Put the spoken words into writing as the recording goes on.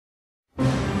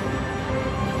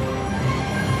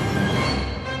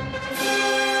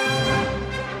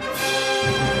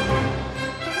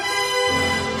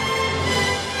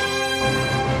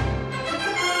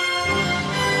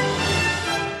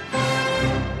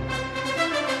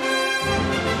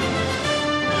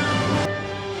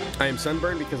am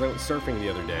sunburned because I went surfing the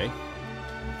other day,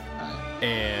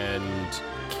 and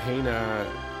Kana,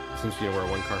 since we're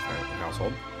a one-car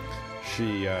household,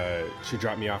 she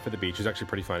dropped me off at the beach. It was actually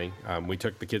pretty funny. We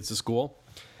took the kids to school,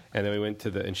 and then we went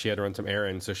and she had to run some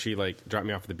errands, so she dropped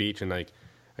me off at the beach, and I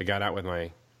got out with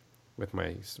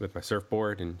my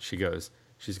surfboard, and she's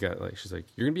like,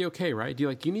 "You're gonna be okay, right? Do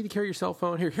you need to carry your cell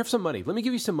phone? Here's some money. Let me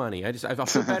give you some money. I'll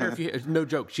feel better if you." No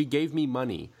joke. She gave me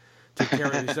money to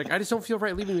carry. She's like, "I just don't feel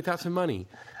right leaving without some money."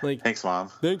 Like, thanks, mom.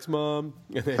 Thanks, mom.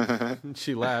 And then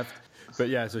she left. But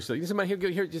yeah, so she's like, "This is money.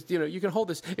 Here, just you can hold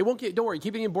this. It won't get. Don't worry.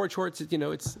 Keep it in board shorts.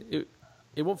 It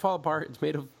won't fall apart. It's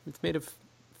made of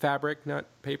fabric, not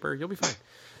paper. You'll be fine."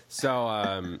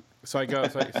 So so I go.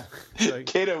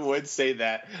 Kato would say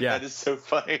that. Yeah. That is so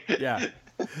funny. Yeah.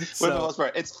 For the most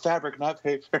part, it's fabric, not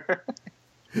paper.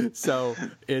 So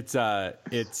it's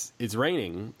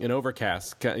raining and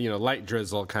overcast, light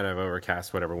drizzle, kind of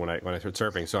overcast, whatever. When I start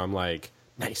surfing, so I'm like,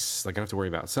 nice. Like I don't have to worry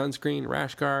about sunscreen,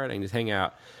 rash guard. I can just hang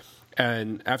out.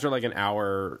 And after like an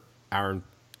hour and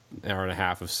a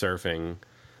half of surfing,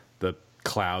 the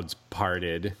clouds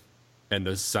parted and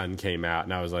the sun came out,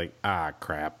 and I was like,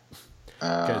 crap.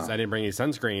 Because I didn't bring any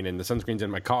sunscreen, and the sunscreen's in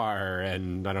my car,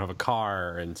 and I don't have a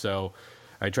car, and so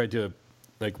I tried to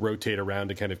rotate around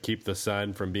to kind of keep the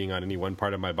sun from being on any one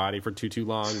part of my body for too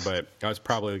long, but I was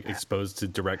probably exposed to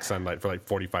direct sunlight for like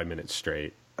 45 minutes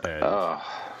straight, and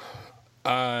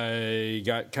I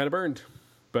got kind of burned.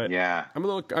 But yeah,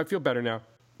 I feel better now.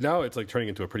 Now it's like turning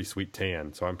into a pretty sweet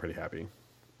tan, so I'm pretty happy.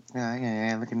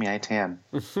 Yeah, look at me, I tan.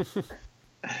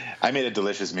 I made a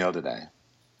delicious meal today.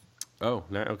 Oh,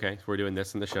 no, okay. So we're doing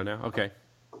this in the show now? Okay.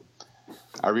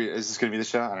 Is this going to be the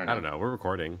show? I don't know. We're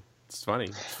recording. It's funny.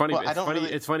 It's funny. Well,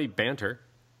 it's funny banter.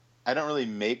 I don't really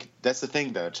make. That's the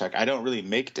thing, though, Chuck. I don't really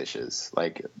make dishes.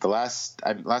 Like the last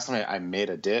time I made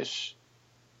a dish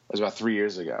was about 3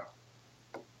 years ago,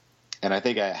 and I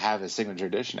think I have a signature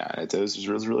dish now. It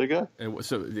was really good. And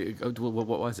so,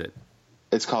 what was it?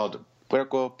 It's called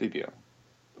Puerco Pibio,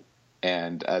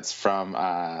 and it's from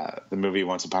the movie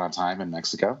Once Upon a Time in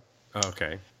Mexico. Oh,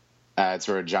 okay. It's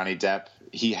where Johnny Depp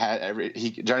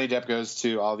Johnny Depp goes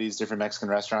to all these different Mexican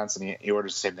restaurants, and he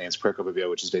orders the same thing as Puerco Pibio,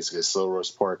 which is basically a slow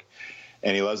roast pork,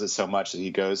 and he loves it so much that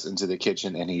he goes into the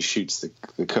kitchen and he shoots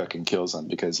the cook and kills him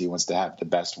because he wants to have the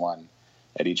best one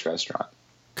at each restaurant.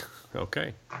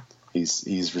 Okay.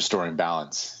 He's restoring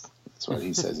balance. That's what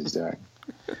he says he's doing.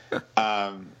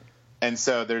 And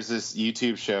so there's this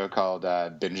YouTube show called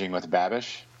Binging with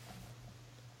Babish.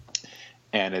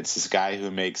 And it's this guy who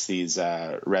makes these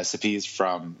recipes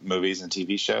from movies and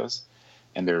TV shows,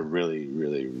 and they're really,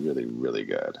 really, really, really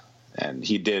good. And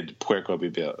he did Puerco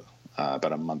Pibio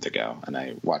about a month ago, and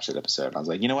I watched that episode, and I was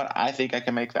like, you know what? I think I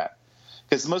can make that.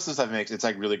 Because most of the stuff he makes, it's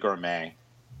like really gourmet.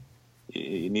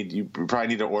 You probably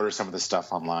need to order some of the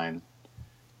stuff online.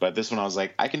 But this one, I was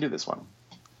like, I can do this one.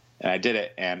 And I did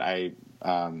it, and I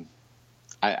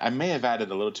may have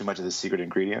added a little too much of the secret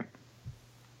ingredient.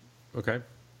 Okay.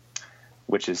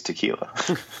 Which is tequila.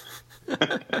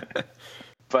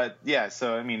 But yeah,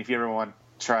 so I mean, if you ever want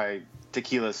to try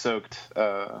tequila-soaked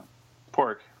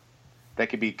pork that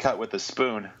could be cut with a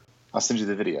spoon, I'll send you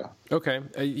the video. Okay.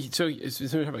 So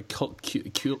we're talking about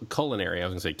culinary. I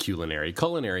was going to say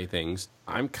culinary things.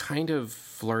 I'm kind of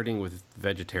flirting with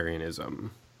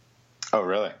vegetarianism. Oh,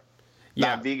 really?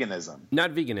 Yeah. Not veganism.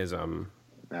 Not veganism.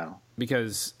 No.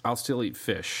 Because I'll still eat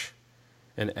fish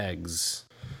and eggs.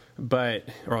 Or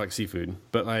like seafood,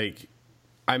 but like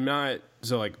I'm not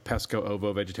pesco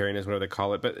ovo vegetarian is whatever they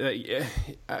call it.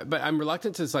 But I'm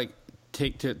reluctant to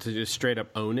to just straight up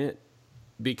own it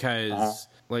because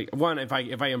one, if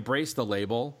I embrace the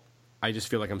label, I just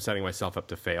feel like I'm setting myself up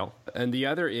to fail. And the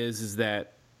other is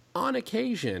that on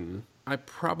occasion I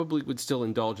probably would still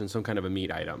indulge in some kind of a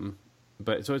meat item.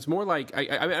 But so it's more like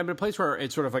I'm in a place where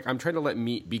it's sort of like I'm trying to let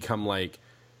meat become like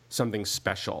something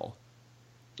special.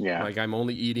 Yeah. Like I'm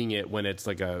only eating it when it's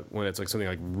like something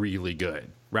like really good,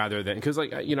 rather than because I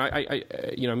eat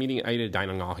a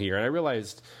dining hall here, and I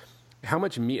realized how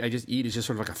much meat I just eat is just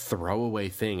sort of like a throwaway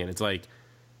thing, and it's like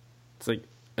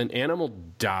an animal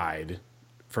died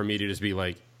for me to just be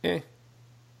like, eh.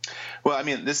 Well, I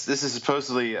mean, this is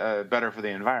supposedly better for the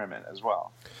environment as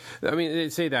well. I mean, they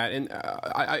say that, and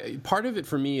I part of it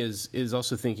for me is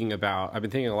also thinking about. I've been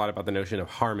thinking a lot about the notion of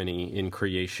harmony in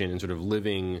creation and sort of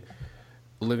living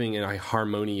in a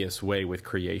harmonious way with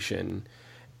creation,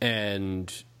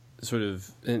 and sort of,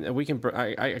 and we can.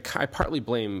 I partly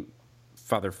blame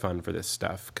Father Fun for this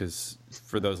stuff because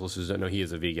for those listeners who don't know, he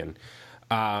is a vegan,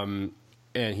 and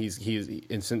he's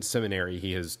and since seminary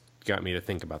he has got me to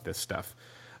think about this stuff,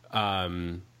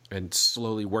 and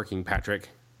slowly working, Patrick.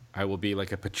 I will be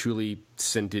like a patchouli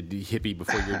scented hippie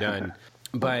before you're done.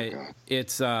 But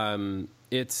it's the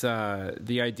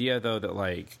idea though that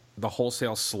like the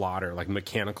wholesale slaughter, like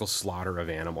mechanical slaughter of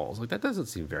animals, like that doesn't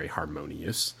seem very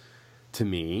harmonious to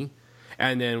me.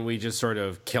 And then we just sort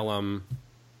of kill them,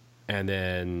 and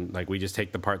then like we just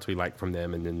take the parts we like from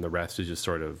them, and then the rest is just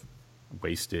sort of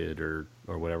wasted or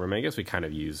whatever. I mean, I guess we kind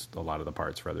of use a lot of the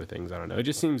parts for other things. I don't know. It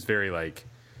just seems very like,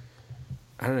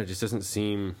 I don't know. It just doesn't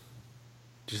seem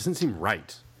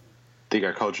right. Think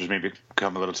our cultures maybe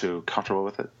become a little too comfortable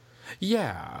with it?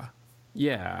 Yeah.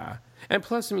 And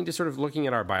plus, I mean, just sort of looking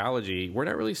at our biology, we're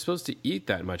not really supposed to eat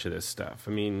that much of this stuff.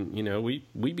 I mean, you know, we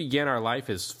began our life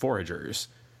as foragers,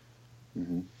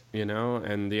 you know,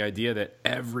 and the idea that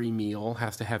every meal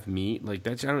has to have meat, like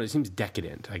that's, I don't know, it seems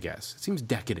decadent, I guess. It seems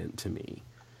decadent to me.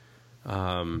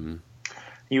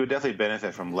 You would definitely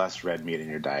benefit from less red meat in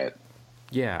your diet.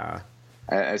 Yeah.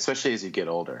 Especially as you get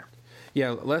older.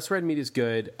 Yeah, less red meat is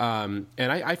good. And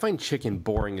I find chicken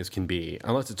boring as can be,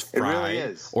 unless it's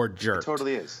fried or jerked. It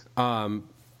totally is.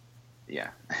 Yeah.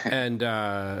 And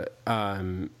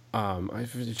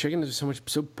chicken is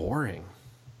so boring.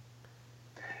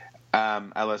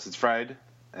 Unless it's fried,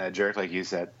 jerked, like you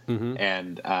said,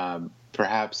 and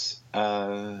perhaps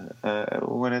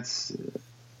when it's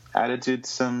added to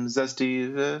some zesty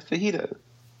fajita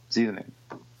seasoning.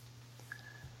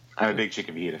 I'm a big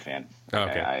chicken fajita fan. Oh,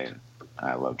 okay.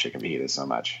 I love chicken fajitas so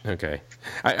much. Okay.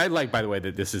 I like, by the way,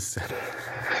 that this is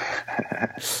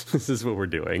this is what we're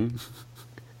doing.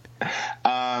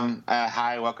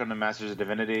 Hi, welcome to Masters of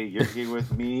Divinity. You're here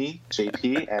with me,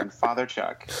 JP, and Father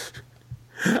Chuck.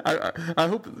 I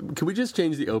hope, can we just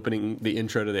change the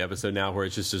intro to the episode now, where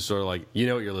it's just sort of like, you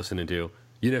know what you're listening to,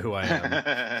 you know who I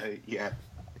am. Yeah.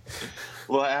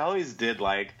 Well, I always did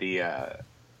like the.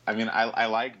 I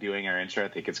like doing our intro. I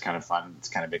think it's kind of fun. It's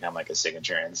kind of become like a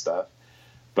signature and stuff.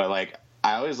 But like,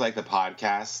 I always like the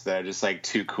podcasts that are just like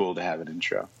too cool to have an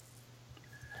intro.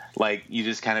 Like you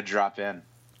just kind of drop in.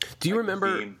 Do you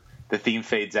remember the theme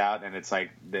fades out and it's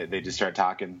like they just start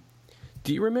talking?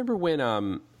 Do you remember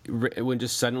when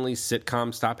just suddenly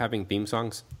sitcoms stopped having theme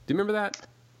songs? Do you remember that?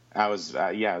 I was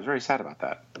very sad about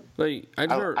that. Like I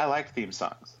like theme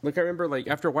songs. Like I remember, like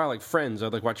after a while, like Friends,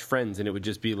 I'd like watch Friends, and it would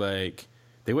just be like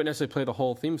they wouldn't necessarily play the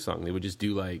whole theme song. They would just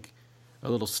do like a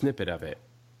little snippet of it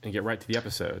and get right to the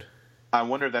episode. I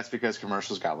wonder if that's because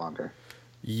commercials got longer.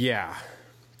 Yeah.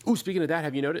 Ooh, speaking of that,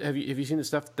 have you noticed? Have you seen the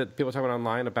stuff that people talk about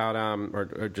online about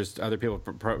or just other people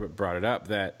brought it up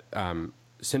that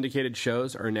syndicated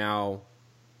shows are now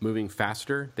moving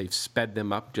faster? They've sped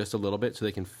them up just a little bit so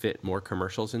they can fit more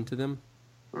commercials into them.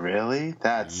 Really?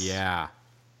 That's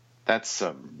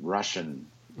some Russian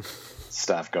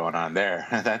stuff going on there.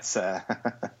 That's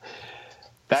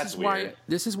weird.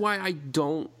 This is why I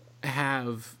don't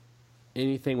have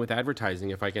anything with advertising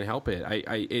if I can help it.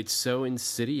 It's so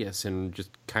insidious and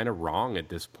just kind of wrong at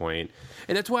this point.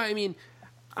 And that's why, I mean,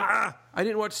 I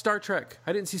didn't watch Star Trek.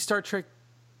 I didn't see Star Trek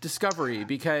Discovery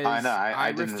because I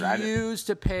refuse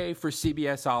to pay for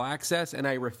CBS All Access, and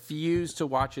I refuse to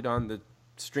watch it on the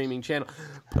streaming channel.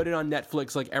 Put it on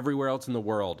Netflix like everywhere else in the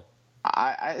world.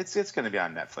 It's going to be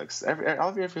on Netflix.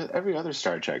 Every other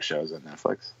Star Trek show is on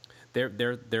Netflix.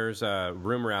 There's a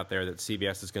rumor out there that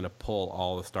CBS is going to pull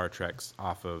all the Star Treks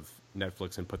off of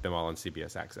Netflix and put them all on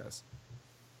CBS Access.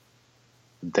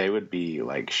 They would be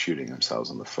like shooting themselves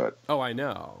in the foot. Oh, I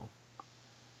know.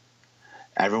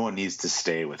 Everyone needs to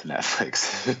stay with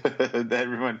Netflix.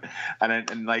 Everyone,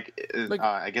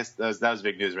 I guess that was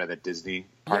big news, right? That Disney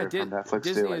parted from Netflix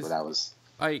Disney too. That was.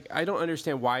 I don't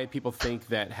understand why people think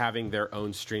that having their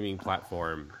own streaming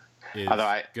platform is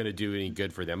going to do any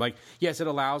good for them. Like, yes, it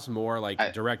allows more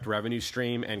like direct revenue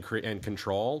stream and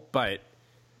control, but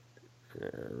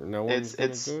no one's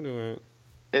going to do it.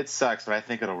 It sucks, but I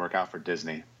think it'll work out for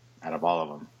Disney. Out of all of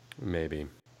them, maybe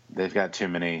they've got too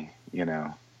many. You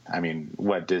know, I mean,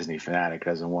 what Disney fanatic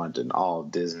doesn't want an all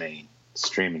Disney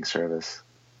streaming service?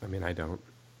 I mean, I don't.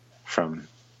 From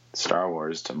Star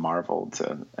Wars to Marvel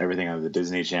to everything on the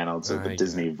Disney Channel to the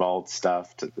Disney Vault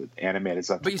stuff to the animated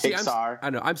stuff. But you see, Pixar. I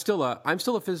know. I'm still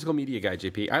a physical media guy,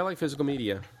 JP. I like physical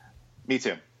media. Me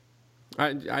too.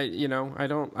 I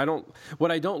don't.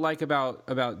 What I don't like about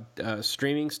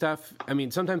streaming stuff. I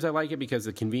mean, sometimes I like it because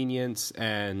of the convenience,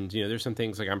 and there's some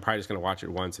things like I'm probably just going to watch it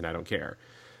once and I don't care.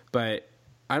 But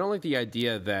I don't like the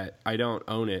idea that I don't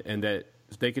own it and that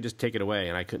they could just take it away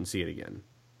and I couldn't see it again.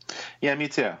 Yeah, me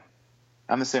too.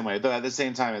 I'm the same way. Though at the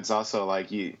same time, it's also like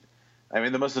the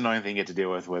most annoying thing you get to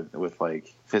deal with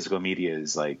like physical media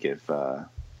is like if a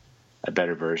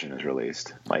better version is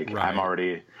released. Like right. I'm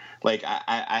already like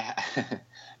I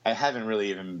haven't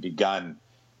really even begun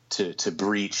to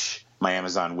breach my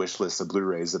Amazon wish list of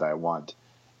Blu-rays that I want,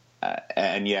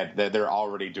 and yet they're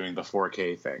already doing the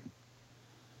 4K thing,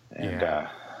 and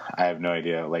I have no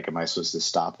idea. Like, am I supposed to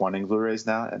stop wanting Blu-rays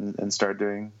now and start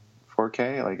doing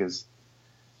 4K? Like, it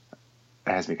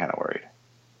has me kind of worried.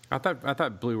 I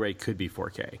thought Blu-ray could be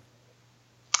 4K.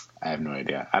 I have no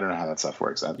idea. I don't know how that stuff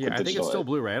works. I think it's still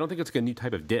Blu-ray. I don't think it's a new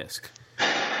type of disc.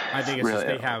 I think it's really? just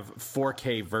they have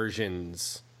 4K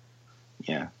versions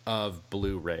of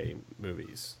Blu-ray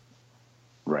movies.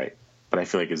 Right. But I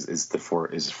feel like is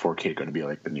 4K going to be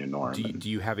like the new norm? Do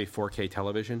you have a 4K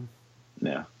television?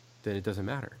 No. Then it doesn't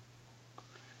matter.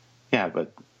 Yeah,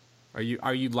 but are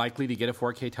you likely to get a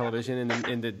 4K television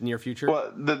in the near future?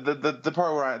 Well, the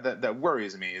part where that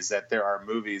worries me is that there are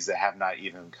movies that have not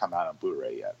even come out on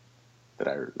Blu-ray yet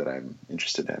that I'm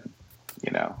interested in,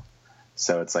 you know.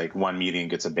 So it's like one meeting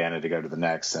gets abandoned to go to the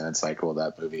next, and it's like, will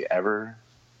that movie ever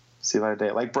see light of day?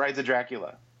 Like Brides of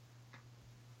Dracula,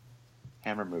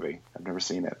 Hammer movie. I've never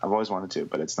seen it. I've always wanted to,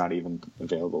 but it's not even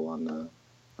available on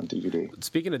DVD.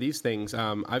 Speaking of these things,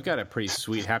 I've got a pretty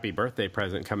sweet happy birthday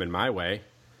present coming my way.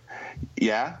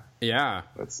 Yeah? Yeah.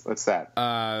 What's that?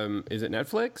 Is it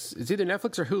Netflix? It's either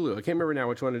Netflix or Hulu. I can't remember now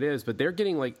which one it is, but they're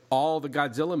getting like all the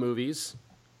Godzilla movies.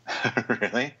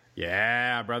 Really?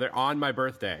 Yeah, brother, on my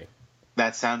birthday.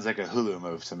 That sounds like a Hulu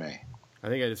move to me. I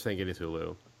just think it is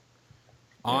Hulu.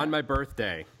 On my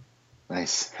birthday.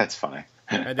 Nice. That's funny.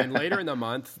 And then later in the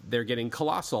month, they're getting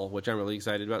Colossal, which I'm really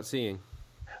excited about seeing.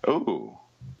 Ooh.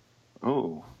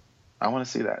 I want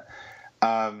to see that.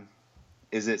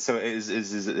 Is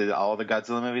it all the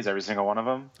Godzilla movies, every single one of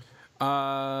them?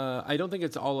 I don't think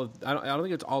it's all of. I don't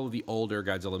think it's all of the older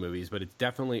Godzilla movies, but it's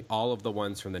definitely all of the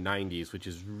ones from the '90s, which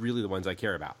is really the ones I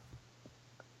care about.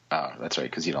 Oh, that's right,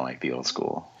 because you don't like the old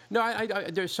school. No,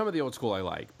 there's some of the old school I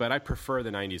like, but I prefer the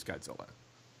 '90s Godzilla.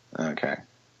 Okay.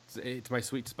 It's my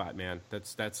sweet spot, man.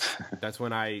 That's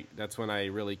when I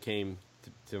really came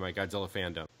to my Godzilla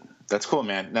fandom. That's cool,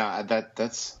 man. No,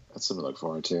 that's something to look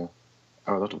forward to.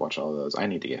 I would love to watch all of those. I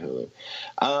need to get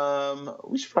Hulu.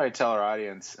 We should probably tell our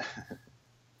audience.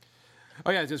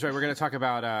 Oh yeah, that's right. We're going to talk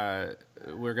about the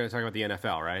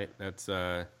NFL, right? That's.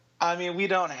 I mean, we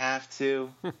don't have to.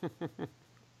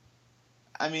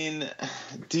 I mean,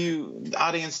 do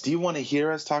you want to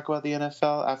hear us talk about the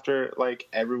NFL after like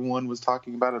everyone was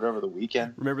talking about it over the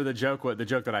weekend? Remember the joke? The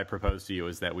joke that I proposed to you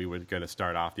is that we were going to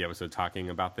start off the episode talking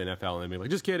about the NFL and then be like,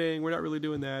 "Just kidding, we're not really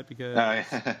doing that because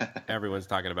everyone's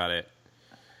talking about it."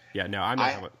 Yeah, no, I'm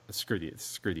not. Screw the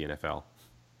NFL.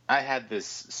 I had this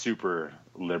super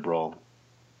liberal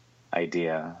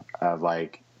idea of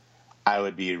like I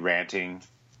would be ranting,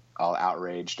 all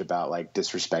outraged about like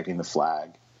disrespecting the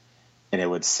flag. And it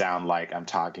would sound like I'm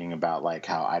talking about like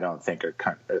how I don't think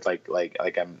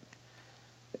like I'm,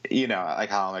 you know, like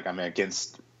how like I'm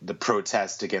against the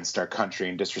protest against our country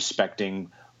and disrespecting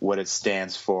what it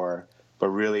stands for. But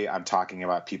really, I'm talking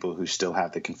about people who still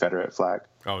have the Confederate flag.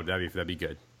 Oh, that'd be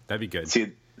good. That'd be good.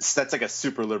 See, that's like a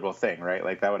super liberal thing, right?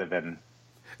 Like that would have been.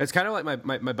 It's kind of like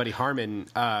my buddy Harmon.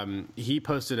 He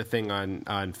posted a thing on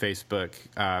Facebook.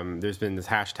 There's been this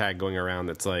hashtag going around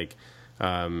that's like.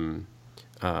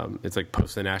 It's like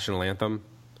post the national anthem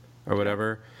or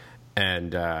whatever.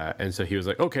 And so he was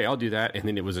like, okay, I'll do that. And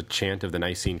then it was a chant of the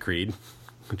Nicene Creed,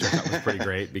 which I thought was pretty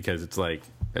great because it's like,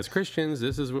 as Christians,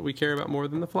 this is what we care about more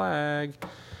than the flag.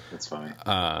 That's funny.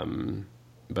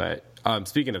 But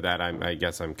speaking of that, I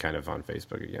guess I'm kind of on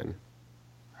Facebook again.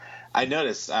 I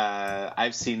noticed,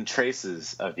 I've seen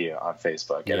traces of you on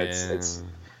Facebook and it's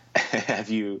have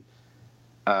you,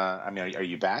 I mean, are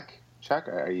you back, Chuck?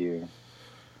 Are you?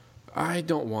 I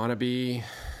don't want to be.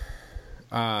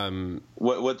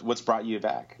 What's brought you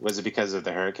back? Was it because of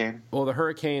the hurricane? Well, the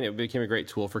hurricane, it became a great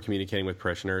tool for communicating with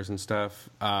parishioners and stuff.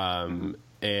 And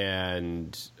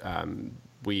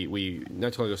we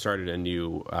not too long ago started a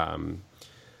new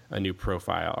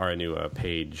profile or a new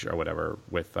page or whatever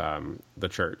with the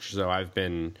church. So I've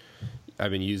been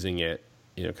using it,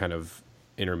 you know, kind of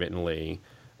intermittently.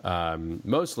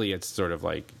 Mostly, it's sort of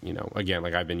like, you know, again,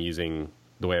 like I've been using.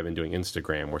 The way I've been doing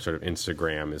Instagram, where sort of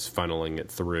Instagram is funneling it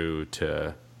through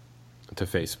to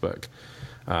Facebook.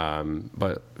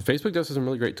 But Facebook does have some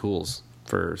really great tools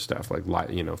for stuff like,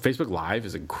 you know, Facebook Live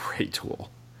is a great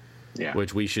tool,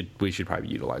 which we should probably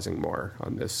be utilizing more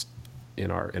on this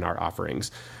in our offerings.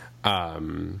 Like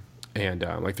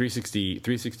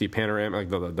 360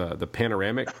 panoramic, like the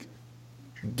panoramic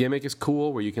gimmick is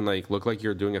cool, where you can like look like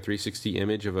you're doing a 360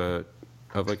 image of a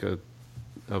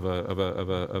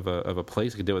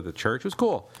place. You could do it with the church. It was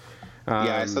cool.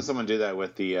 I saw someone do that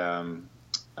with the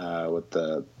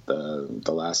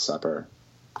Last Supper.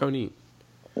 Oh, neat.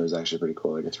 It was actually pretty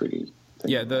cool, like a 3D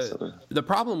Yeah, the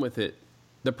problem with it,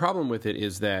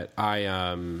 is that I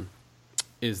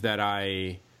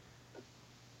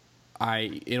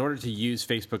in order to use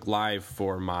Facebook Live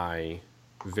for my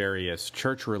various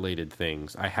church-related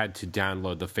things, I had to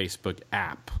download the Facebook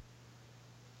app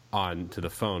onto the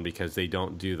phone because they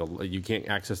don't do you can't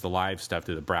access the live stuff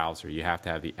through the browser. You have to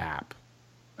have the app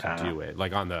to do it.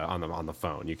 Like on the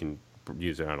phone, you can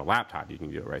use it on a laptop. You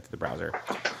can do it right through the browser.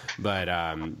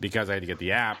 But because I had to get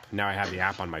the app, now I have the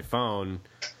app on my phone,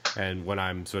 and when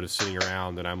I'm sort of sitting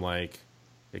around and I'm like,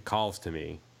 it calls to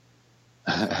me.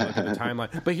 I look at the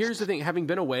timeline. But here's the thing: having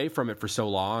been away from it for so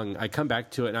long, I come back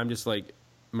to it and I'm just like,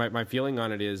 my feeling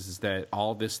on it is that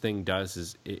all this thing does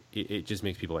is it just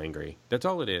makes people angry. That's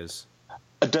all it is.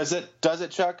 Does it,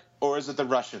 Chuck, or is it the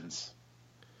Russians?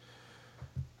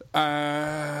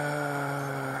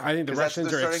 I think the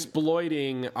Russians are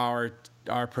exploiting our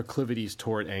proclivities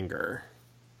toward anger.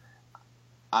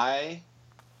 I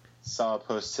saw a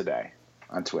post today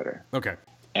on Twitter. Okay.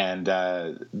 And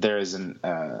there is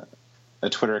a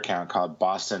Twitter account called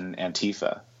Boston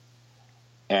Antifa.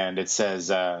 And it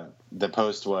says the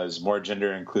post was more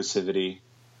gender inclusivity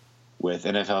with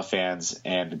NFL fans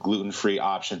and gluten-free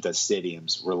options at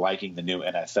stadiums. We're liking the new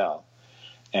NFL.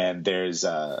 And there's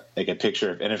like a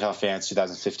picture of NFL fans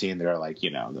 2015. They're like, the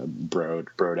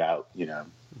broed out,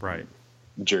 right,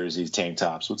 jerseys, tank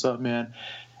tops. What's up, man?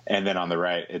 And then on the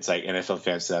right, it's like NFL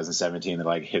fans 2017. They're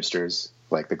like hipsters,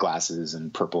 like the glasses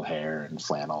and purple hair and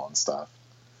flannel and stuff.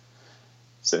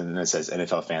 So then it says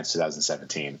NFL fans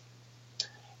 2017.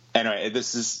 Anyway,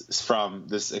 this is from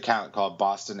this account called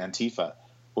Boston Antifa.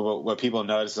 What people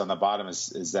notice on the bottom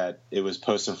is that it was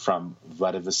posted from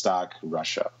Vladivostok,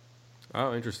 Russia.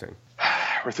 Oh, interesting.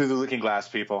 We're through the looking glass,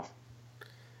 people.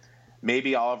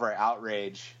 Maybe all of our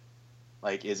outrage,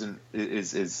 like, is I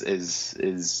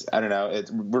don't know.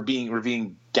 We're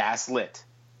being gaslit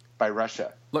by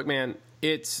Russia. Look, man,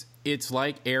 it's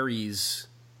like Ares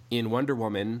in Wonder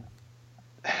Woman.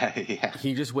 Yeah.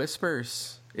 He just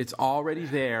whispers. It's already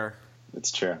there. It's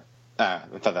true. I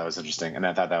thought that was interesting, and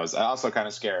I thought that was also kind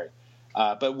of scary.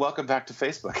 But welcome back to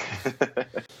Facebook.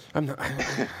 I'm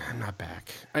not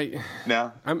back.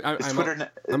 No. I'm a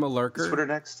lurker. Is Twitter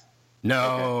next?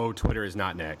 No, okay. Twitter is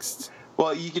not next.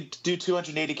 Well, you could do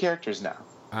 280 characters now.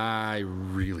 I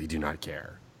really do not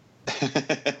care.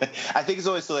 I think it's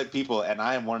always select people, and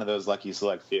I am one of those lucky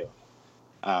select few.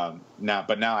 Now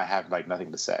I have like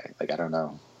nothing to say. Like I don't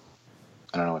know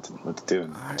what to do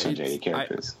in 280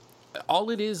 characters. All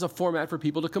it is a format for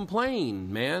people to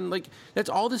complain, man. Like that's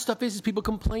all this stuff is people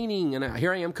complaining, and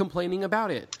here I am complaining about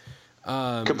it.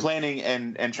 Complaining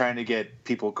and trying to get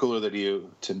people cooler than you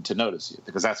to notice you,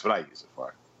 because that's what I use it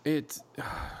for.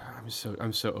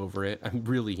 I'm so over it. I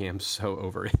really am so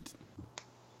over it.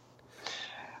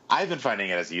 I've been finding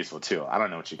it as useful too. I don't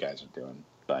know what you guys are doing,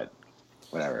 but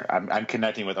whatever. I'm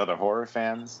connecting with other horror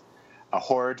fans. A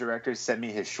horror director sent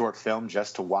me his short film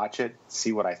just to watch it,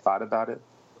 see what I thought about it.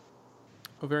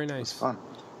 Oh, very nice. It's fun.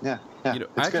 Yeah.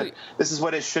 It's good. This is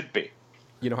what it should be.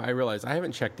 I realize I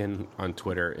haven't checked in on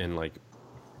Twitter in like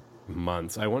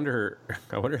months. I wonder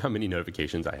how many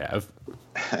notifications I have.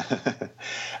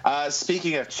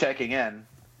 Speaking of checking in,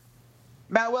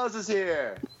 Matt Wells is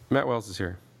here.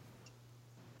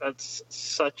 That's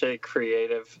such a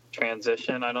creative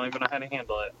transition. I don't even know how to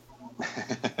handle it.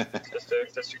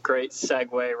 just a great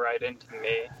segue right into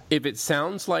me. If it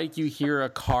sounds like you hear a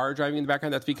car driving in the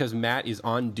background, that's because Matt is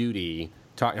on duty.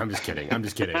 I'm just kidding.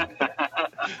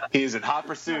 He's in hot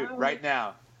pursuit right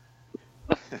now.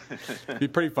 It'd be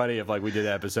pretty funny if like we did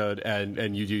an episode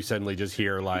and you do suddenly just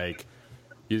hear like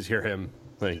you just hear him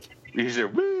like you hear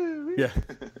woo. Yeah,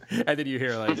 and then you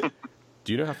hear like,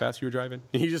 do you know how fast you were driving?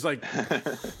 And he's just like.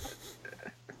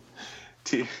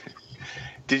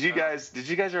 Did you guys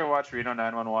ever watch Reno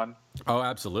 911? Oh,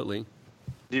 absolutely.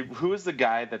 Who was the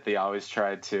guy that they always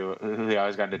who they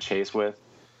always got into chase with?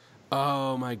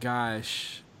 Oh my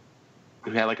gosh.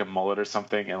 Who had like a mullet or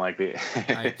something, and like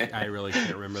I really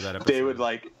can't remember that episode. They would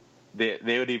like they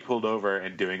would be pulled over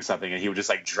and doing something, and he would just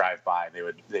like drive by, and they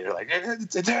were like,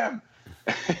 it's him.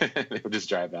 They would just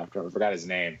drive after him. I forgot his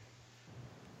name.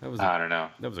 I don't know.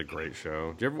 That was a great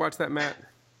show. Did you ever watch that, Matt?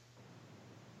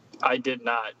 I did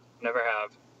not. Never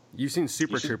have. You've seen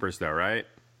Super Troopers, though, right?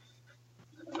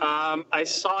 I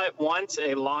saw it once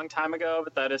a long time ago,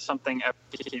 but that is something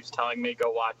everybody keeps telling me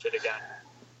go watch it again.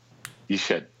 You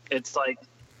should. It's like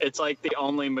the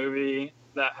only movie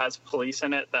that has police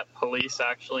in it that police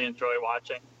actually enjoy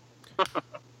watching.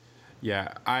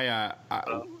 Yeah, I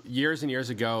years and years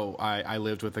ago, I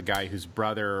lived with a guy whose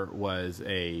brother was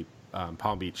a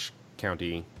Palm Beach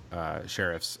County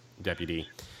sheriff's deputy.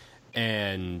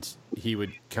 and he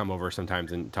would come over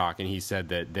sometimes and talk, and he said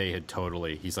that they had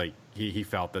totally, he's like, he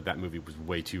felt that movie was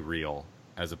way too real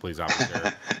as a police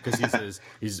officer, because he says,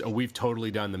 we've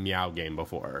totally done the Meow game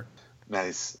before.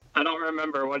 Nice. I don't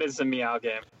remember. What is the Meow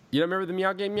game? You don't remember the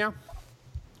Meow game, Meow?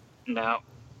 No.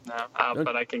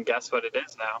 But I can guess what it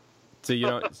is now. So you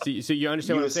don't, so you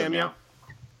understand what I'm saying, Meow?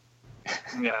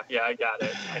 Yeah, I got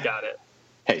it.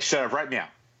 Hey, shut up, right, Meow.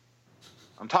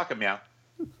 I'm talking, Meow.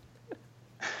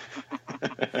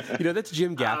 That's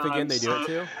Jim Gaffigan. They do it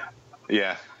too.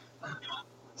 Yeah.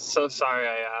 So sorry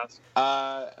I asked.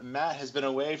 Matt has been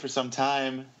away for some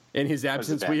time. In his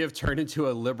absence, we have turned into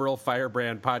a liberal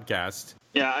firebrand podcast.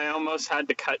 Yeah, I almost had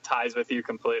to cut ties with you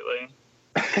completely.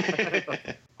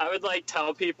 I would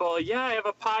tell people, yeah, I have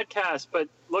a podcast, but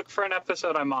look for an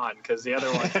episode I'm on, because the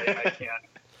other ones I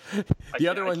can't. The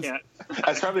other ones.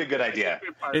 That's probably a good idea.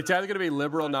 It's either going to be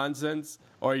liberal nonsense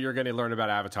or you're going to learn about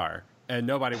Avatar, and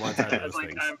nobody wants either of those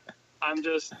things.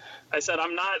 I said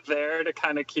I'm not there to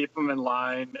kind of keep them in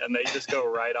line, and they just go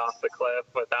right off the cliff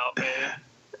without me.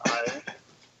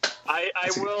 I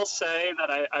will say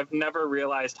that I've never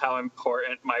realized how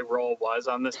important my role was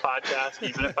on this podcast.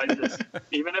 Even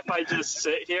if I just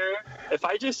sit here, if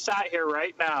I just sat here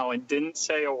right now and didn't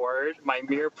say a word, my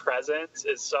mere presence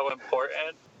is so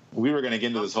important. We were going to get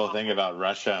into this whole thing about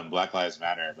Russia and Black Lives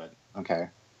Matter, but okay.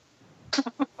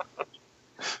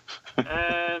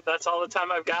 And that's all the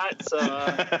time I've got.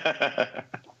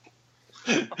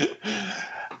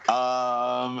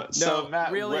 So,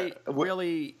 Matt,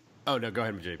 really. Oh no, go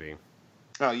ahead, JP.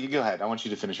 No, you go ahead. I want you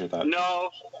to finish your thought.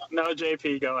 No,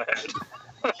 JP, go ahead.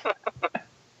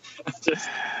 just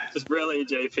really,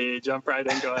 JP, jump right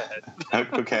in. Go ahead.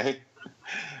 Okay.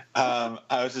 I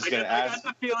was just going to ask.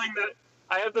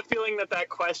 I have the feeling that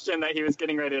question that he was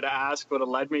getting ready to ask would have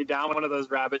led me down one of those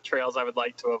rabbit trails I would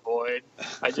like to avoid.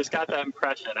 I just got that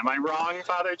impression. Am I wrong,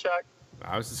 Father Chuck?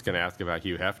 I was just going to ask about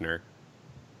Hugh Hefner.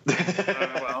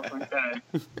 Well, okay.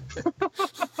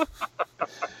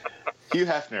 Hugh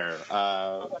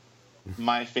Hefner,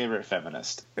 my favorite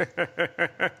feminist.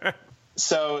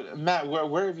 So, Matt,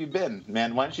 where have you been,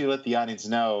 man? Why don't you let the audience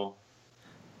know?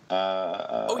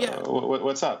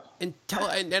 What's up? And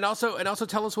also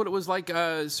tell us what it was like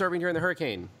serving during the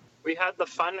hurricane. We had the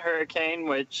Fun Hurricane,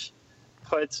 which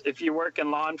puts, if you work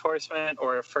in law enforcement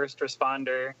or a first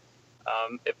responder,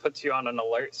 it puts you on an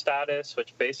alert status,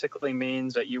 which basically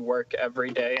means that you work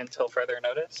every day until further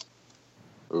notice.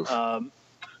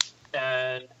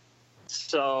 And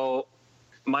so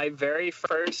my very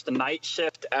first night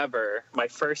shift ever, my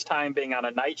first time being on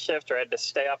a night shift where I had to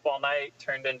stay up all night,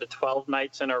 turned into 12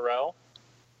 nights in a row.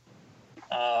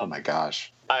 Oh my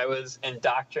gosh. I was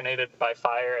indoctrinated by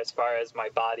fire as far as my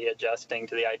body adjusting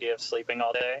to the idea of sleeping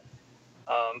all day.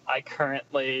 I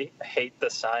currently hate the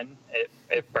sun.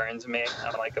 It burns me.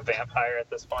 I'm like a vampire at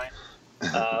this point.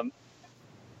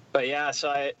 But yeah, so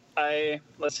I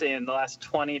let's see, in the last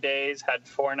 20 days had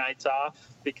 4 nights off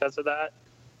because of that.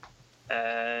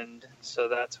 And so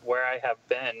that's where I have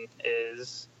been,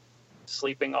 is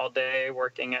sleeping all day,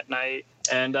 working at night.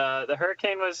 And the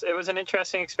hurricane was an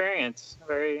interesting experience.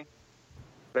 Very,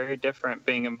 very different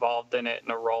being involved in it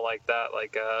in a role like that.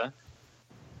 Like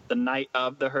the night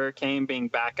of the hurricane, being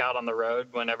back out on the road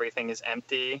when everything is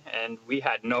empty and we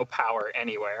had no power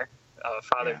anywhere.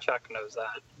 Father Chuck knows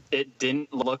that. It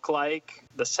didn't look like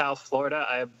the South Florida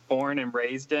I have born and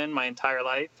raised in my entire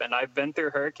life. And I've been through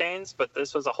hurricanes, but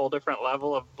this was a whole different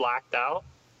level of blacked out.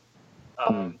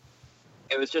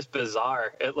 It was just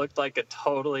bizarre. It looked like a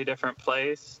totally different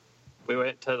place. We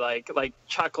went to like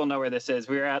Chuck will know where this is.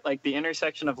 We were at the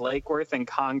intersection of Lake Worth and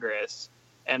Congress.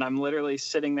 And I'm literally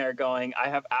sitting there going, I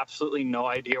have absolutely no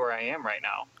idea where I am right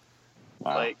now.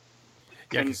 Wow.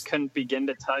 Couldn't begin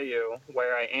to tell you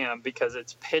where I am because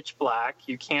it's pitch black.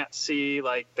 You can't see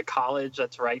the college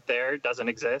that's right there. It doesn't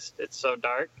exist. It's so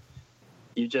dark.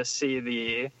 You just see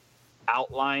the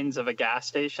outlines of a gas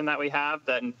station that we have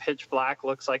that in pitch black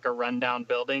looks like a rundown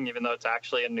building, even though it's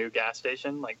actually a new gas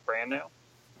station, brand new.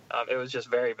 It was just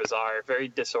very bizarre, very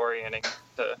disorienting.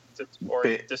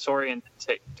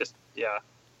 Yeah.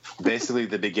 Basically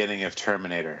the beginning of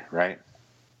Terminator, right?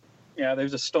 Yeah,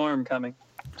 there's a storm coming.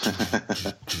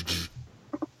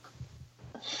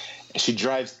 She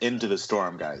drives into the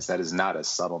storm, guys. That is not a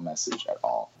subtle message at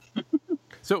all.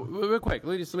 So, real quick,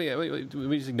 let me just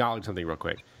acknowledge something real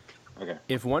quick. Okay.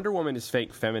 If Wonder Woman is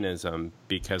fake feminism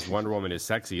because Wonder Woman is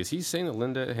sexy, is he saying that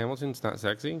Linda Hamilton's not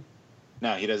sexy?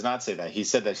 No, he does not say that. He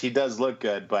said that she does look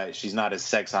good, but she's not a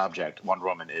sex object. Wonder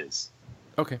Woman is.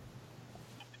 Okay.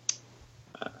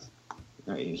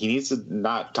 I mean, he needs to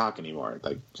not talk anymore.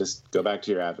 Like, just go back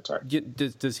to your avatar.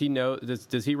 Does he know?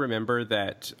 Does he remember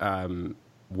that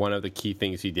one of the key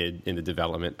things he did in the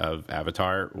development of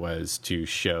Avatar was to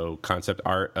show concept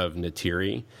art of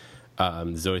Neytiri,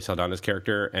 Zoe Saldana's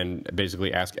character, and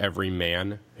basically ask every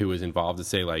man who was involved to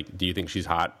say, like, do you think she's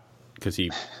hot? Because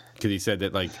he said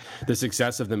that, like, the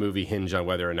success of the movie hinged on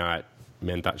whether or not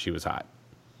men thought she was hot.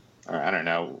 Or, I don't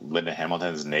know, Linda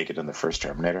Hamilton's naked in the first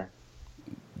Terminator.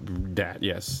 That,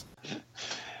 yes.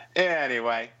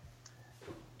 Anyway,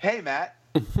 hey Matt.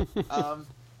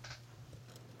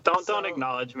 Don't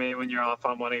acknowledge me when you're off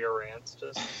on one of your rants.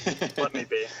 Just let me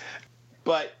be.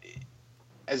 But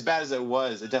as bad as it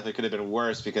was, it definitely could have been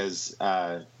worse because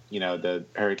the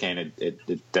hurricane it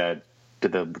did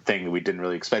the thing that we didn't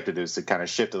really expect it to do, is to kind of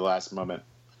shift at the last moment,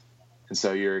 and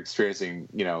so you're experiencing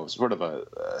sort of a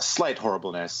slight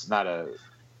horribleness, not a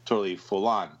totally full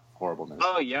on horribleness.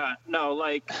 Oh yeah, no,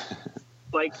 like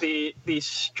the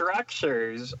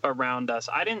structures around us.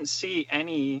 I didn't see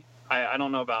any. I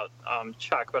don't know about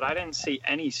Chuck, but I didn't see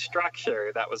any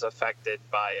structure that was affected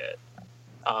by it.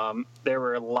 There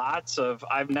were lots of.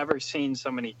 I've never seen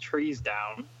so many trees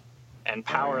down, and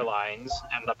power lines,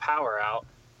 and the power out.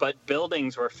 But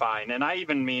buildings were fine, and I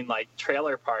even mean like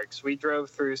trailer parks. We drove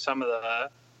through some of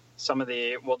the.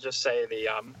 We'll just say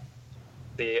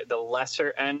the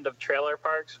lesser end of trailer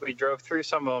parks. We drove through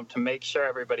some of them to make sure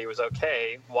everybody was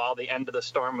okay while the end of the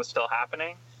storm was still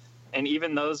happening. And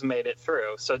even those made it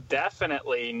through. So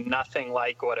definitely nothing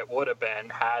like what it would have been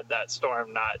had that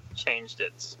storm not changed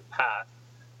its path.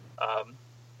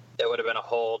 It would have been a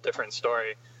whole different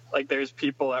story. Like, there's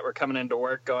people that were coming into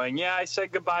work going, yeah, I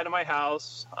said goodbye to my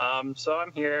house, so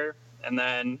I'm here. And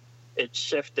then it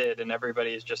shifted, and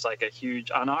everybody's just like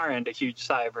on our end, a huge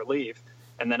sigh of relief.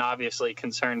 And then obviously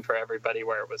concern for everybody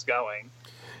where it was going.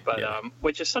 But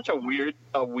which is such a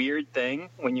weird thing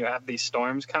when you have these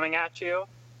storms coming at you,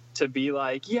 to be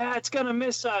like, yeah, it's going to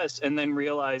miss us, and then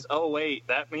realize, oh, wait,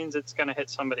 that means it's going to hit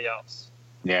somebody else.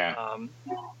 Yeah.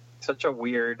 Such a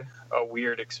weird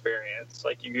experience.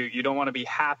 Like, you don't want to be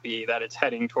happy that it's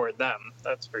heading toward them.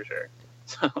 That's for sure.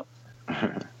 So.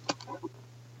 I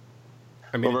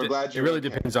mean, we're glad it really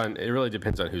depends on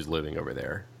who's living over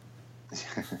there.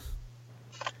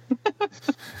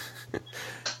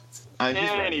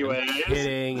 Anyway,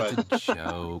 kidding. It's a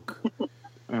joke.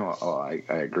 I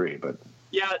agree, but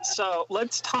yeah. So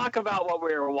let's talk about what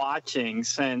we were watching,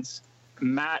 since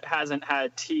Matt hasn't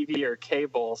had TV or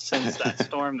cable since that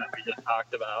storm that we just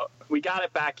talked about. We got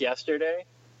it back yesterday,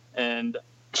 and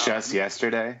just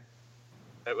yesterday.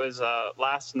 It was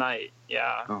last night.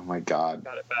 Yeah. Oh my God.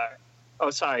 Got it back.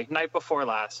 Oh, sorry, night before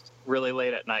last. Really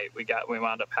late at night. We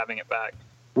wound up having it back.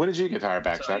 When did you get power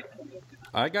back, Chuck?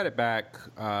 I got it back.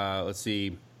 Let's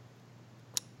see.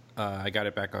 I got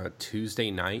it back on a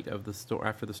Tuesday night of the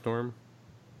after the storm.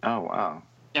 Oh wow!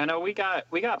 Yeah, no, we got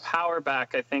power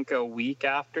back. I think a week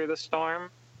after the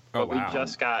storm. But wow.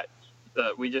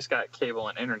 we just got cable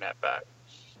and internet back.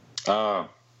 Oh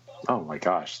my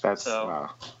gosh, that's wow.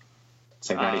 It's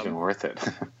like not even worth it.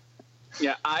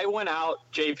 Yeah, I went out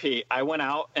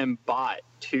and bought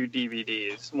 2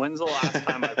 DVDs. When's the last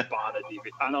time I bought a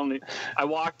DVD? I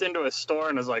walked into a store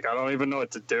and was like, I don't even know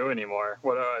what to do anymore.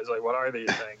 What are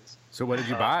these things? So what did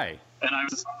you buy? And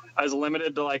I was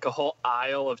limited to like a whole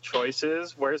aisle of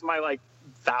choices. Where's my like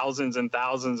thousands and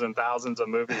thousands and thousands of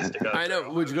movies to go? I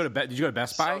know. Did you go to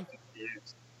Best Buy?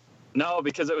 No,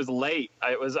 because it was late.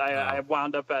 I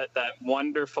wound up at that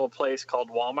wonderful place called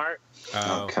Walmart.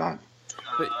 Oh God.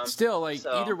 But still, like,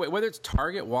 either way, whether it's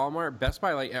Target, Walmart, Best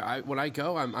Buy, like, when I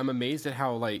go, I'm amazed at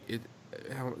how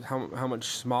how much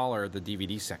smaller the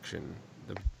DVD section,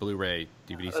 the Blu-ray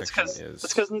DVD section is.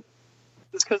 It's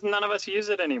because none of us use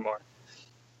it anymore.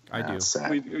 I do.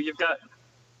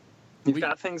 You've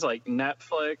got things like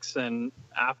Netflix and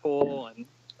Apple and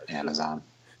Amazon.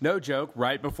 No joke.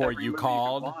 Right before you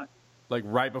called,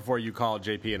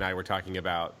 JP and I were talking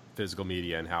about physical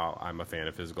media and how I'm a fan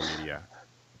of physical media.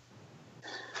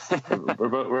 we're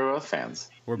both fans.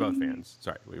 We're both fans.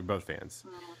 Sorry, we're both fans.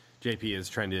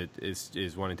 JP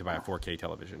is wanting to buy a 4K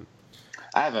television.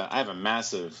 I have a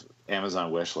massive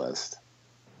Amazon wish list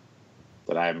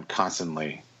that I'm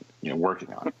constantly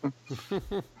working on.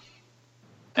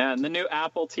 And the new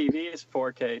Apple TV is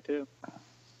 4K too.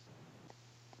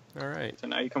 All right. So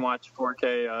now you can watch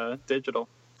 4K digital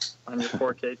on your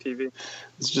 4K TV.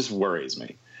 This just worries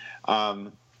me.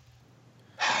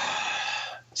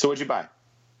 So what'd you buy?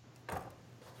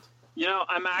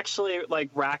 I'm actually like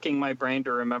racking my brain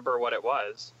to remember what it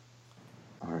was.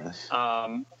 Oh, really?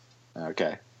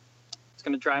 Okay. It's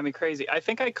going to drive me crazy. I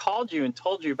think I called you and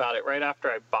told you about it right after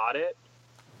I bought it.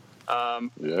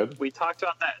 Good. We talked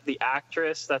about that the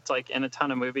actress that's like in a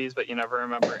ton of movies, but you never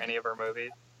remember any of her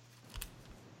movies.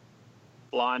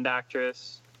 Blonde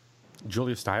actress.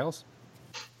 Julia Stiles?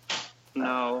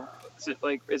 No, is it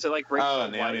like Rachel Oh,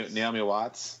 Weisz? Naomi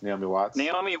Watts. Naomi Watts.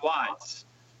 Naomi Watts.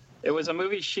 It was a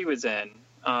movie she was in,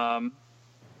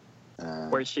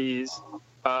 where she's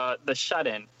the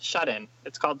Shut-In. Shut-In.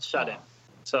 It's called Shut-In.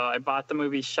 So I bought the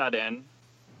movie Shut-In,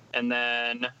 and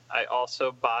then I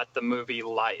also bought the movie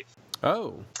Life.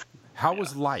 Oh, how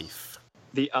was Life?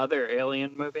 The other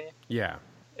Alien movie. Yeah.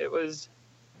 It was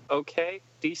okay,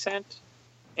 decent,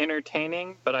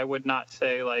 entertaining, but I would not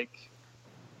say like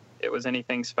it was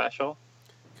anything special.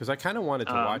 Because I kind of wanted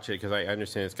to watch it because I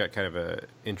understand it's got kind of a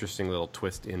interesting little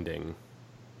twist ending.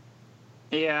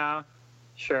 Yeah,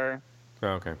 sure. Oh,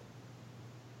 okay.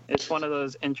 It's one of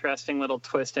those interesting little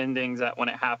twist endings that when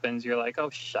it happens, you're like, oh,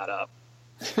 shut up.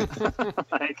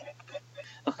 like,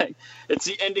 it's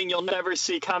the ending you'll never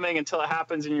see coming until it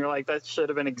happens, and you're like, that should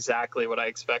have been exactly what I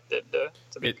expected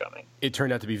to be coming. It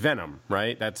turned out to be Venom,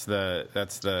 right? That's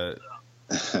the.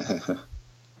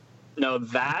 No,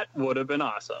 that would have been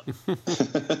awesome.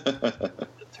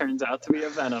 It turns out to be a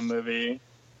Venom movie,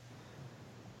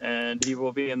 and he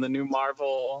will be in the new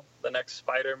Marvel, the next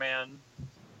Spider-Man.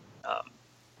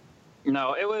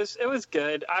 No, it was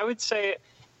good. I would say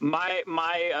my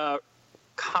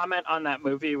comment on that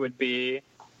movie would be,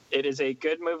 it is a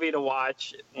good movie to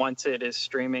watch once it is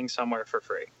streaming somewhere for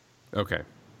free. Okay.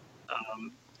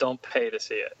 Don't pay to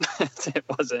see it. It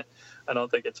wasn't. I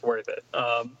don't think it's worth it.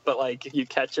 But like you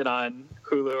catch it on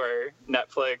Hulu or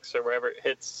Netflix or wherever it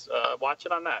hits, watch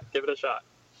it on that. Give it a shot.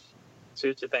 See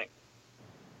what you think.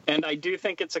 And I do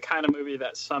think it's a kind of movie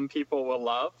that some people will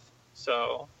love.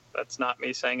 So that's not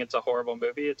me saying it's a horrible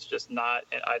movie. It's just not.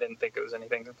 I didn't think it was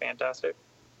anything fantastic.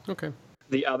 Okay.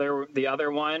 The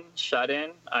other one,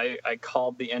 Shut-In, I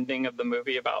called the ending of the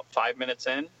movie about 5 minutes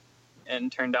in,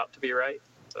 and turned out to be right.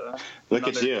 So Look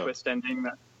at you. Twist ending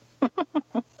that.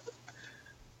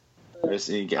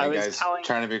 Guy's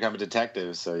trying to become a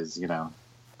detective, so he's,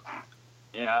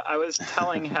 Yeah, I was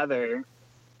telling Heather,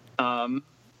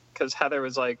 because Heather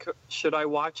was like, should I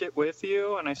watch it with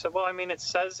you? And I said, well, I mean, it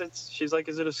says she's like,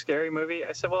 is it a scary movie?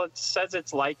 I said, well, it says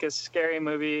it's like a scary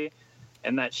movie,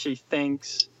 and that she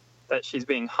thinks that she's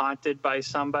being haunted by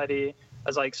somebody. I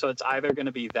was like, so it's either going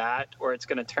to be that or it's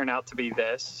going to turn out to be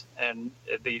this. And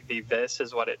the this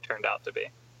is what it turned out to be.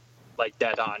 Like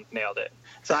dead on, nailed it.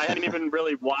 So I hadn't even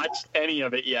really watched any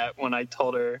of it yet when I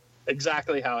told her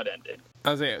exactly how it ended.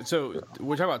 I was saying, so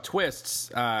we're talking about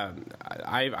twists.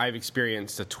 I've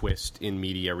experienced a twist in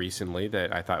media recently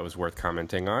that I thought was worth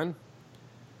commenting on.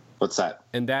 What's that?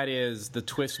 And that is the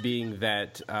twist being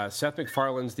that Seth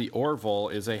MacFarlane's The Orville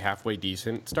is a halfway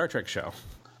decent Star Trek show.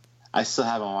 I still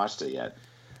haven't watched it yet.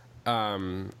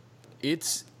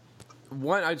 It's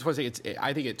one. I just want to say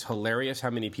I think it's hilarious how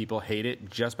many people hate it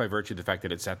just by virtue of the fact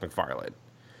that it's Seth MacFarlane.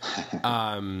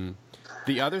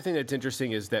 The other thing that's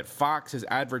interesting is that Fox has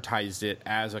advertised it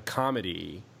as a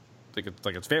comedy, like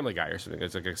it's Family Guy or something.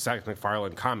 It's like a Seth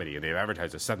MacFarlane comedy, and they've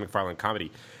advertised a Seth MacFarlane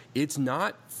comedy. It's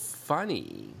not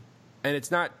funny, and it's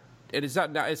not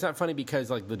funny because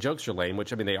like the jokes are lame,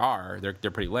 which I mean they are. They're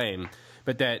pretty lame,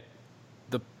 but that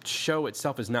the show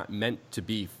itself is not meant to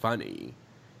be funny.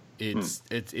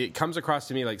 It comes across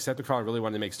to me like Seth MacFarlane really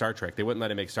wanted to make Star Trek. They wouldn't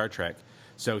let him make Star Trek,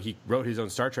 so he wrote his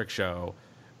own Star Trek show.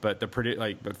 But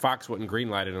but Fox wouldn't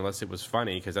greenlight it unless it was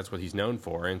funny because that's what he's known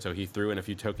for, and so he threw in a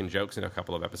few token jokes in a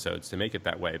couple of episodes to make it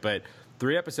that way. But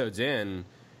 3 episodes in,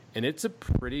 and it's a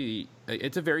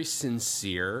very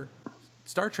sincere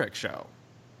Star Trek show.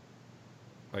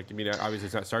 Like, I mean, obviously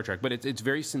it's not Star Trek, but it's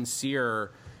very sincere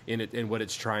in what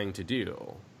it's trying to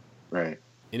do. Right.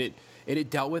 And it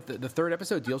dealt with the 3rd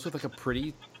episode deals with like a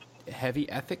pretty heavy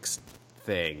ethics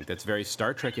thing that's very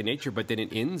Star Trek in nature, but then it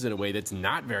ends in a way that's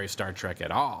not very Star Trek at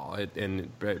all.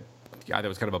 That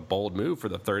was kind of a bold move for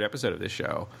the 3rd episode of this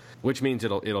show, which means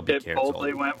it'll be canceled. It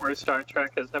boldly went where Star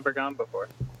Trek has never gone before.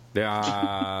 Yeah.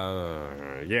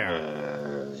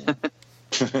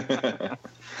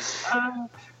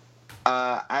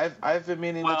 I've been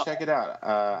meaning to check it out.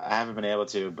 I haven't been able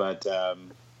to, but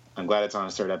I'm glad it's on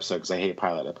its 3rd episode because I hate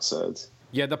pilot episodes.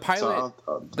 Yeah, the pilot.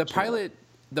 So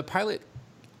the pilot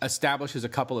establishes a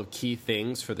couple of key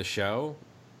things for the show,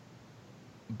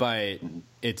 but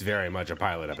it's very much a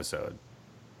pilot episode.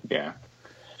 Yeah,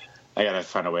 I gotta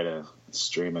find a way to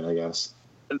stream it, I guess.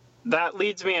 That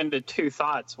leads me into 2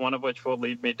 thoughts, one of which will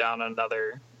lead me down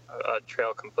another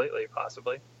trail completely,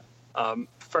 possibly.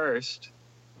 First,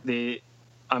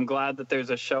 I'm glad that there's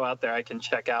a show out there I can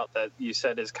check out that you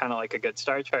said is kind of like a good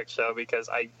Star Trek show, because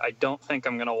I don't think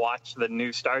I'm going to watch the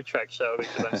new Star Trek show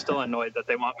because I'm still annoyed that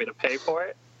they want me to pay for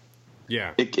it.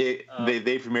 Yeah. They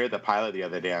premiered the pilot the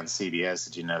other day on CBS.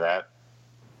 Did you know that?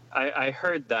 I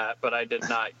heard that, but I did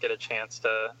not get a chance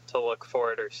to look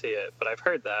for it or see it. But I've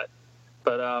heard that.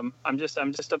 But I'm just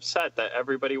upset that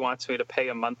everybody wants me to pay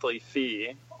a monthly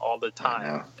fee all the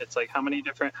time. It's like, how many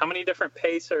different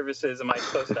pay services am I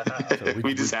supposed to have?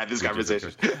 We just had this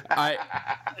conversation.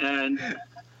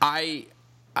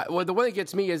 Well, the one that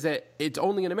gets me is that it's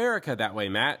only in America that way,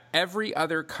 Matt. Every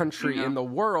other country in the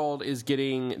world is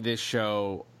getting this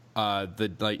show,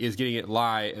 is getting it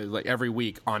live like every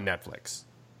week on Netflix.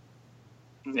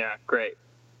 Yeah, great,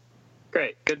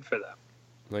 good for them.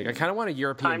 Like, I kind of want a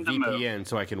European VPN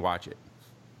so I can watch it.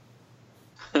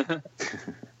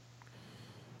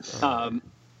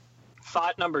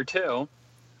 Thought number 2.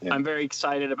 Yeah. I'm very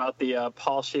excited about the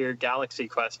Paul Scheer Galaxy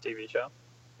Quest TV show.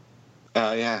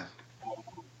 Yeah.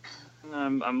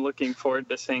 I'm looking forward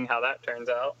to seeing how that turns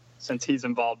out, since he's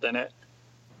involved in it.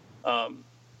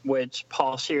 Which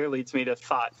Paul Scheer leads me to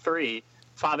thought 3.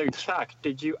 Father Chuck,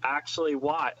 did you actually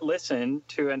listen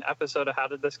to an episode of How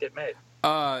Did This Get Made?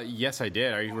 Yes, I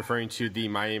did. Are you referring to the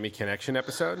Miami Connection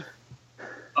episode?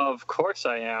 Of course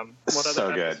I am. What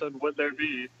other episode would there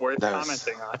be worth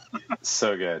commenting on?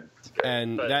 So good.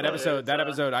 And that episode,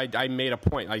 I made a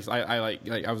point. I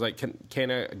was like,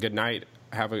 Kana, good night.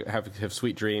 Have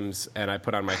sweet dreams. And I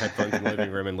put on my headphones in the living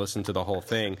room and listened to the whole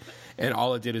thing. And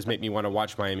all it did was make me want to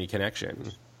watch Miami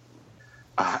Connection.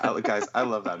 Guys, I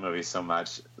love that movie so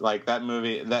much. Like, that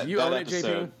movie, that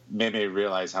episode made me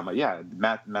realize how much. Yeah,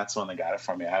 Matt's the one that got it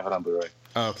for me. I have it on Blu-ray.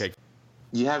 Oh, okay.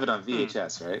 You have it on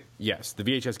VHS, right? Yes, the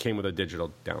VHS came with a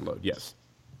digital download. Yes,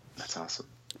 that's awesome.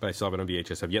 But I still have it on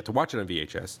VHS. I've yet to watch it on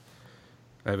VHS.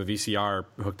 I have a VCR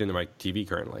hooked into my TV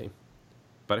currently,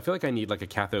 but I feel like I need like a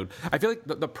cathode. I feel like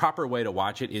the proper way to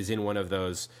watch it is in one of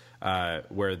those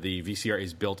where the VCR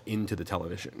is built into the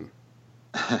television.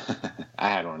 I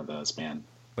had one of those, man.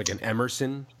 Like an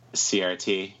Emerson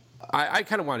CRT. I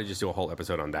kind of want to just do a whole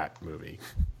episode on that movie.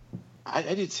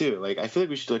 I do too. Like, I feel like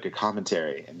we should do like a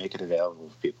commentary and make it available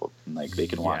for people, and like they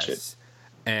can watch it.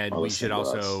 And we should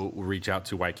also reach out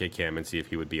to YK Cam and see if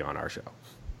he would be on our show.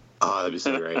 Oh, that'd be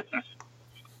so great.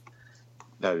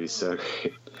 That'd be so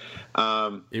great.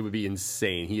 It would be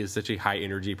insane. He is such a high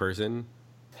energy person.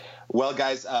 Well,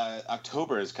 guys,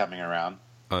 October is coming around.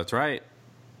 Oh, that's right.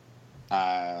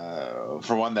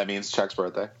 For one, that means Chuck's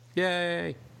birthday.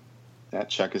 Yay! Yeah,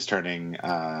 Chuck is turning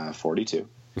 42.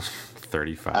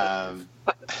 35.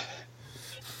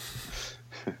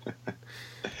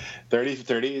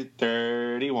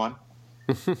 31.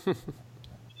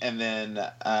 And then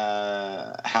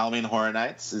Halloween Horror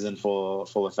Nights is in full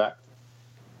effect.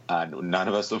 None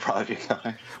of us will probably be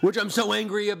going. Which I'm so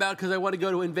angry about because I want to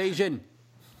go to Invasion.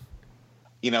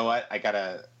 You know what? I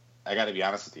gotta be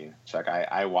honest with you, Chuck.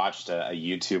 I watched a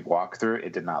YouTube walkthrough.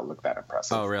 It did not look that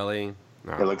impressive. Oh, really?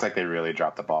 No. It looks like they really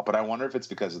dropped the ball. But I wonder if it's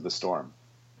because of the storm.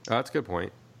 Oh, that's a good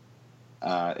point.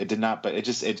 It did not, but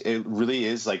it really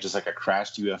is like just like a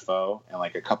crashed UFO and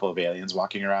like a couple of aliens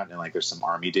walking around, and like there's some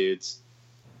army dudes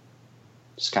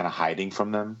just kind of hiding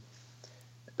from them.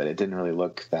 But it didn't really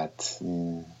look that.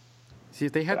 See,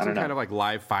 if they had some kind of like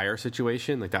live fire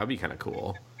situation, like that would be kind of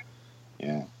cool.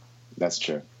 Yeah, that's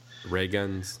true. Ray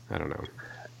guns, I don't know.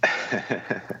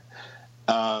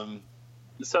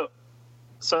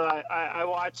 So I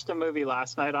watched a movie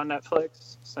last night on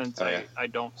Netflix since I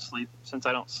don't sleep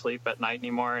at night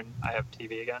anymore and I have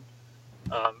TV again.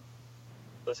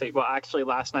 Let's see. Well, actually,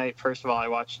 last night, first of all, I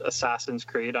watched Assassin's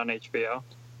Creed on HBO.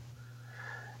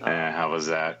 How was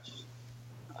that?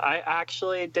 I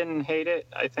actually didn't hate it.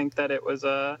 I think that it was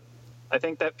I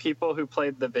think that people who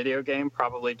played the video game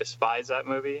probably despise that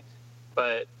movie,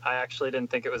 but I actually didn't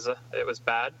think it was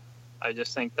bad. I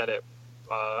just think that it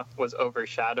was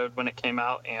overshadowed when it came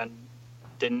out and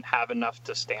didn't have enough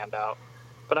to stand out.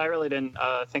 But I really didn't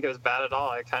think it was bad at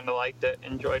all. I kind of liked it,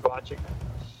 enjoyed watching it.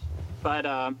 But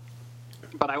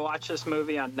I watched this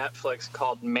movie on Netflix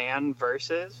called Man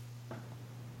Versus.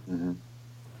 Mm-hmm.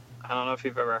 I don't know if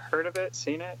you've ever heard of it,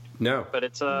 seen it. No. But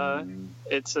it's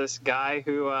this guy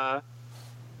who,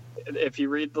 if you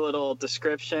read the little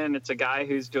description, it's a guy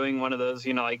who's doing one of those,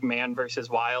 like Man versus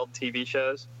Wild TV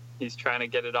shows. He's trying to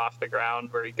get it off the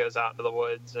ground, where he goes out into the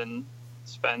woods and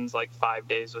spends like 5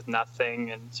 days with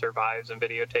nothing and survives and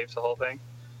videotapes the whole thing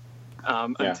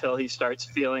until he starts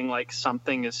feeling like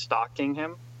something is stalking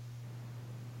him.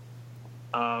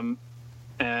 And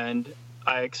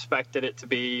I expected it to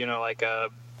be, like a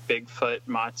Bigfoot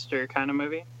monster kind of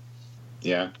movie.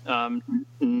 Yeah.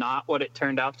 Not what it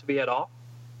turned out to be at all.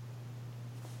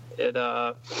 It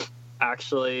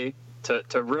actually,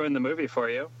 to ruin the movie for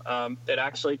you, it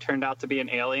actually turned out to be an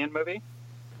alien movie.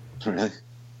 Really?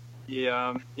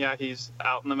 Yeah, he's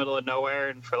out in the middle of nowhere,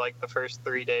 and for like the first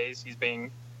 3 days, he's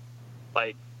being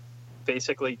like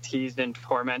basically teased and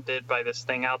tormented by this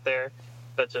thing out there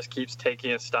that just keeps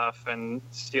taking his stuff and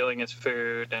stealing his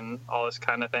food and all this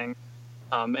kind of thing.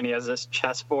 And he has this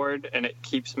chessboard, and it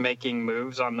keeps making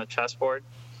moves on the chessboard.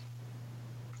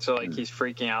 So like he's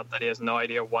freaking out that he has no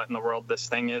idea what in the world this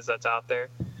thing is that's out there.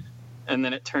 And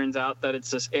then it turns out that it's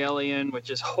this alien,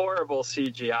 which is horrible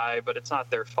CGI, but it's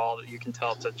not their fault. You can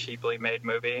tell it's a cheaply made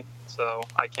movie, so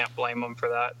I can't blame them for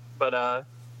that. But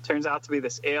turns out to be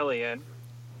this alien,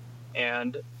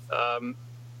 and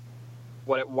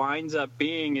what it winds up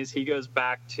being is he goes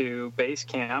back to base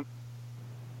camp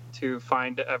to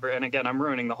find and again, I'm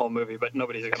ruining the whole movie, but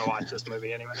nobody's going to watch this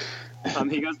movie anyway.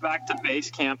 He goes back to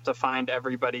base camp to find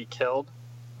everybody killed.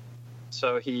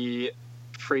 So he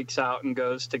freaks out and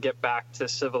goes to get back to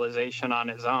civilization on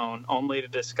his own, only to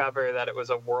discover that it was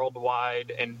a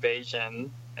worldwide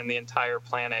invasion and the entire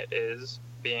planet is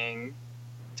being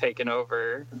taken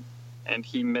over, and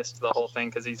he missed the whole thing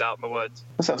because he's out in the woods.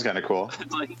 That sounds kind of cool.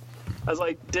 I was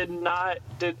like,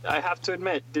 I have to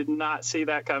admit, did not see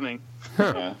that coming.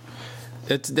 Yeah.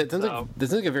 That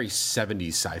sounds like a very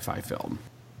 70s sci-fi film.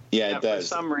 Yeah, it does.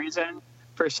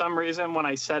 For some reason, when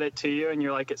I said it to you and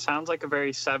you're like, it sounds like a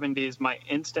very 70s, my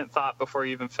instant thought before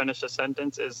you even finish a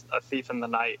sentence is A Thief in the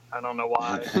Night. I don't know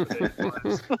why.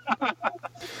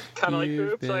 Kind of like,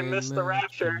 oops, I missed the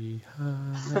rapture.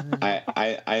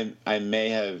 I may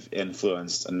have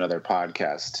influenced another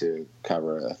podcast to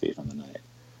cover A Thief in the Night.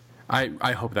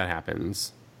 I hope that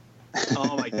happens.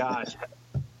 Oh my gosh.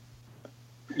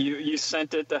 You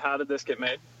sent it to How Did This Get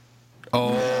Made?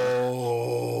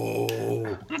 Oh.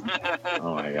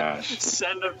 Oh my gosh.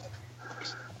 Send him.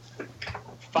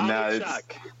 Find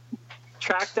Chuck.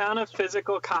 Track down a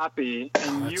physical copy,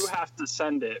 and you have to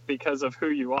send it because of who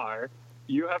you are.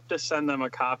 You have to send them a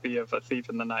copy of A Thief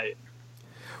in the Night.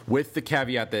 With the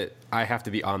caveat that I have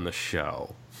to be on the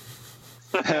show.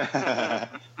 And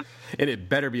it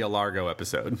better be a Largo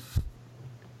episode.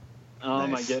 Oh Nice.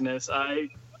 my goodness. I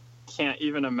can't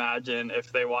even imagine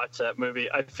if they watch that movie.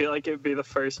 I feel like it would be the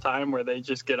first time where they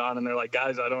just get on and they're like,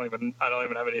 guys, I don't even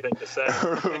have anything to say.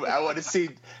 I want to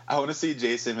see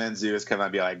Jason Mantzoukas come out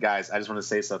and be like, guys, I just want to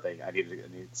say something. I need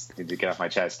to get off my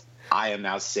chest. I am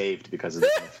now saved because of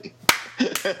this movie.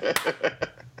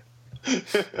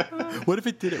 What if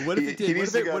it did it? What if it did?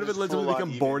 What if it lets someone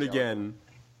become born again?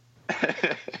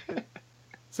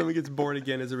 Someone gets born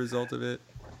again as a result of it.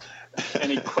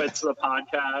 And he quits the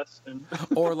podcast.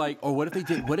 Or what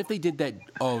if they did that?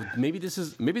 Oh, maybe this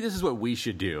is what we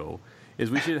should do. Is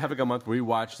we should have like a month where we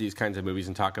watch these kinds of movies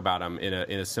and talk about them in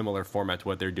a similar format to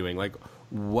what they're doing. Like,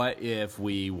 what if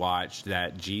we watched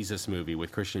that Jesus movie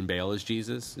with Christian Bale as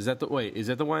Jesus? Is that the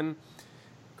one?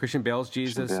 Christian Bale's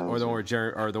Jesus, or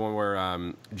the one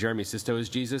where Jeremy Sisto is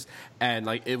Jesus, and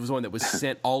like it was one that was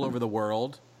sent all over the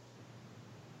world.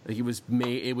 Like it was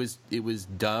made. It was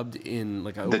dubbed in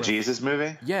like the Jesus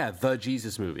movie. Yeah, the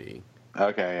Jesus movie.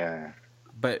 Okay, yeah.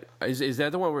 But is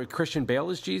that the one where Christian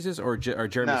Bale is Jesus or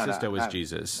Jeremy Sisto is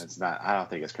Jesus? It's not. I don't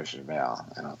think it's Christian Bale.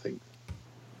 I don't think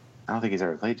he's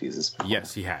ever played Jesus before.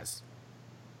 Yes, he has.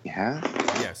 He has?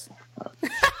 Yes.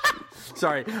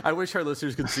 Sorry, I wish our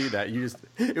listeners could see that.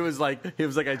 It was like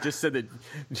I just said that.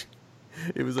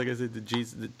 It was like I said that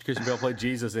Christian Bale played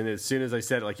Jesus, and as soon as I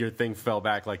said it, like your thing fell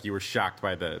back, like you were shocked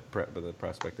by the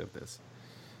prospect of this.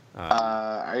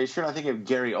 Are you sure? I think of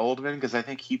Gary Oldman because I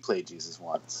think he played Jesus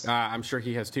once. I'm sure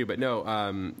he has too, but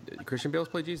no, Christian Bale's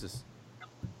played Jesus.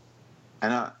 I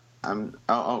know.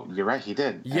 Oh, you're right. He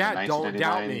did. Yeah, don't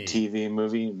doubt me. TV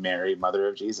movie, Mary, Mother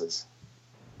of Jesus.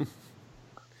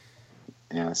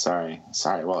 Yeah, sorry.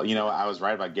 Well, I was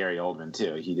right about Gary Oldman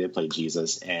too. He did play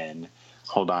Jesus, and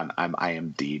hold on, I'm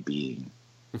IMDb.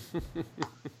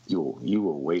 You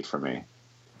will wait for me.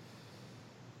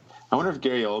 I wonder if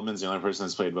Gary Oldman's the only person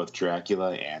that's played both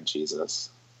Dracula and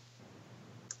Jesus.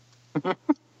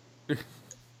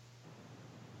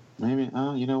 Maybe.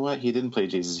 Oh, you know what? He didn't play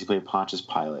Jesus. He played Pontius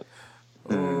Pilate.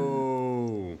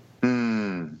 Oh.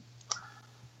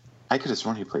 I could have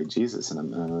sworn he played Jesus in a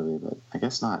movie, but I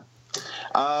guess not.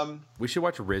 We should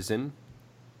watch Risen.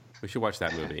 We should watch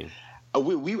that movie. I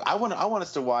want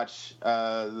us to watch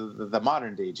the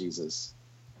modern day Jesus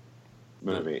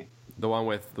movie. The one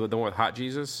with Hot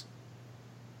Jesus.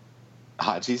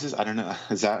 Hot Jesus? I don't know.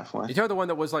 Is that what? You know the one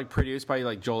that was like produced by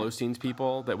like Joel Osteen's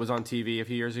people that was on TV a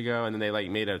few years ago, and then they like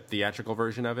made a theatrical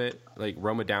version of it. Like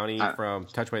Roma Downey from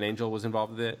Touched by an Angel was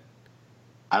involved with it.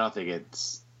 I don't think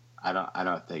it's. I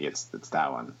don't think it's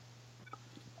that one.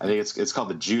 I think it's called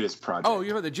the Judas Project. Oh,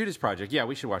 you know the Judas Project? Yeah,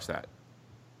 we should watch that.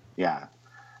 Yeah,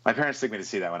 my parents took me to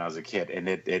see that when I was a kid, and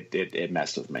it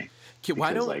messed with me.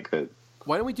 Why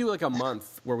don't we do like a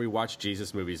month where we watch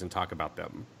Jesus movies and talk about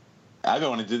them? I've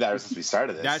been wanting to do that ever since we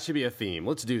started this. That should be a theme.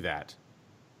 Let's do that.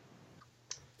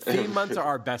 Theme months are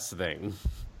our best thing.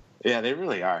 Yeah, they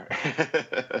really are.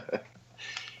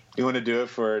 You want to do it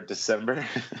for December?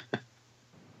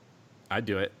 I'd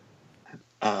do it.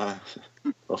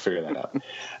 We'll figure that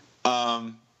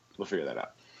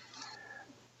out.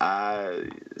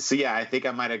 So yeah, I think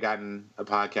I might have gotten a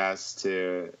podcast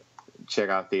to check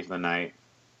out Thief of the Night.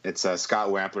 It's Scott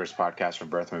Wampler's podcast from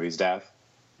Birth Movies Death.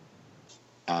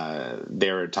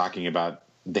 They were talking about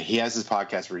he has this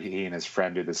podcast where he and his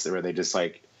friend do this, where they just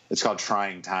like, it's called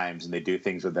Trying Times, and they do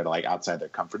things that are like outside their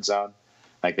comfort zone.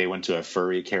 Like they went to a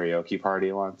furry karaoke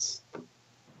party once.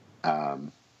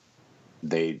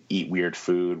 They eat weird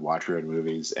food, watch weird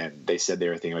movies, and they said they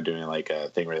were thinking about doing like a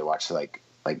thing where they watch like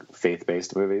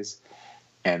faith-based movies.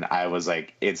 And I was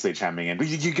like instantly chiming in,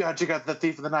 you got to check out The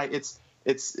Thief of the Night.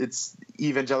 It's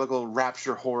evangelical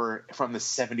rapture horror from the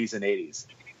 70s and 80s.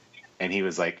 And he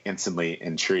was like instantly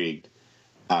intrigued.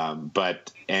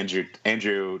 But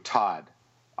Andrew Todd,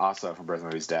 also from Birth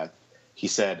Movies Death, he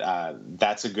said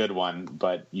that's a good one,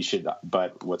 but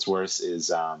what's worse is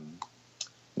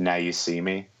Now You See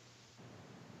Me.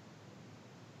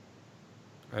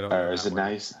 I don't know. Or is it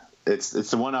nice? It's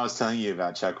the one I was telling you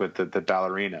about, Chuck, with the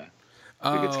ballerina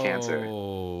who gets cancer.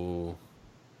 Oh.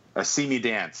 See Me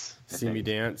Dance. See Me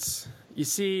Dance. You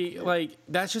see, like,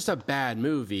 that's just a bad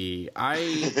movie.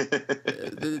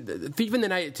 The Thief in the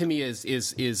Night to me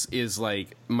is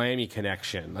like Miami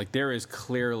Connection. Like there is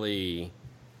clearly,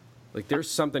 like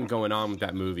there's something going on with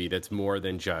that movie that's more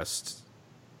than just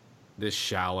this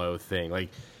shallow thing. Like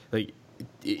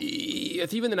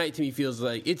Thief in the Night to me feels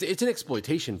like it's an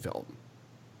exploitation film.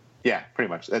 Yeah, pretty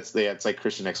much. It's like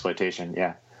Christian exploitation.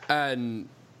 Yeah. And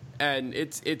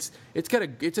it's got a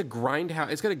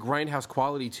grindhouse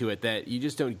quality to it that you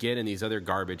just don't get in these other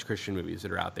garbage Christian movies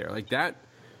that are out there. Like that,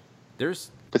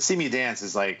 But See Me Dance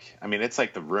is like, I mean, it's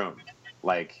like The Room.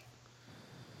 Like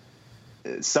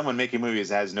someone making movies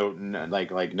has no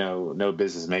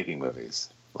business making movies.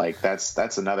 Like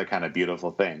that's another kind of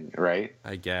beautiful thing, right?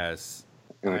 I guess.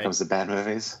 When it comes to bad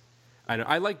movies. I know.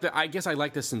 I guess I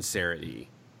like the sincerity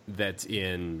that's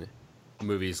in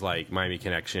movies like Miami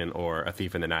Connection or A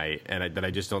Thief in the Night, and that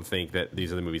I just don't think that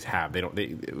these other movies have.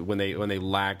 When they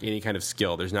lack any kind of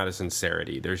skill, there's not a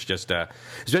sincerity. There's just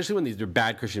especially when they're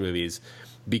bad Christian movies,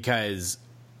 because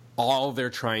all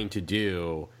they're trying to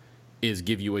do is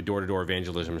give you a door-to-door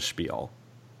evangelism spiel.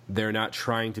 They're not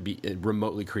trying to be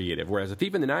remotely creative. Whereas A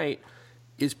Thief in the Night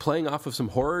is playing off of some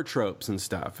horror tropes and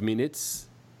stuff. I mean, it's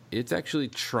actually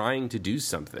trying to do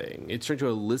something. It's trying to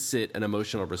elicit an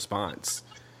emotional response.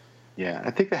 Yeah,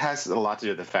 I think that has a lot to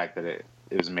do with the fact that it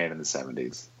was made in the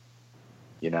 70s.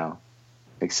 You know?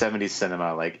 Like 70s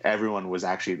cinema, like everyone was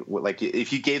actually, like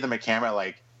if you gave them a camera,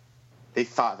 like they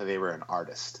thought that they were an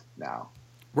artist now.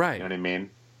 Right. You know what I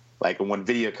mean? Like when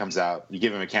video comes out, you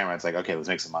give them a camera, it's like, okay, let's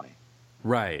make some money.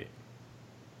 Right.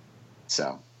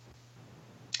 So,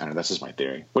 I don't know, that's just my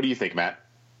theory. What do you think, Matt?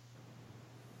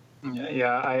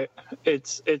 Yeah,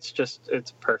 it's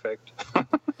perfect.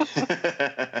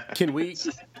 Can we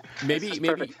maybe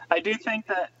perfect. I do think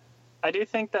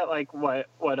that like what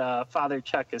Father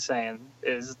Chuck is saying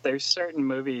is there's certain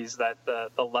movies that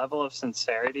the level of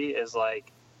sincerity is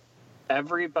like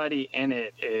everybody in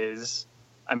it is,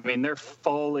 I mean, they're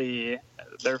fully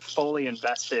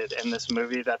invested in this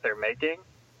movie that they're making.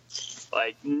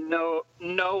 Like no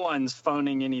one's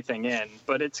phoning anything in,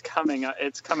 but it's coming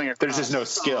across. There's just no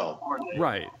skill.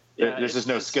 Right. Yeah, there's just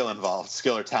no skill involved,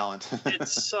 skill or talent.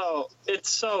 it's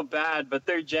so bad, but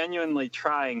they're genuinely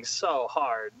trying so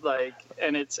hard. Like,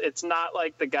 and it's not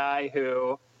like the guy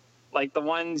who, like the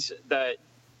ones that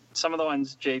some of the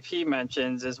ones JP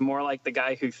mentions is more like the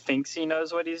guy who thinks he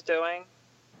knows what he's doing,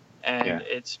 and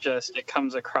it's just it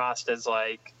comes across as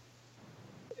like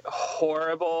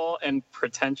horrible and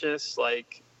pretentious,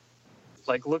 like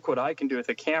look what I can do with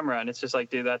a camera, and it's just like,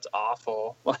 dude, that's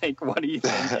awful. Like, what are you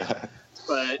thinking?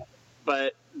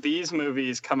 but these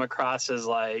movies come across as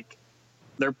like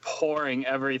they're pouring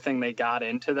everything they got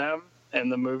into them,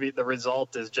 and the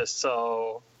result is just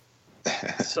so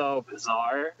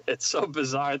bizarre. It's so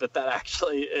bizarre that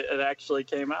it actually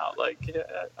came out. Like,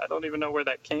 I don't even know where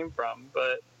that came from,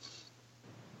 but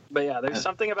But yeah, there's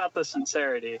something about the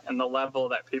sincerity and the level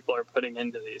that people are putting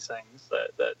into these things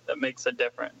that makes a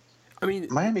difference. I mean,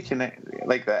 Miami Connection,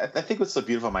 like that. I think what's so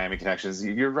beautiful, Miami Connection, is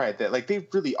you're right that like they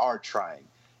really are trying,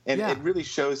 and Yeah. it really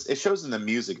shows. It shows in the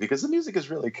music because the music is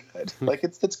really good. Like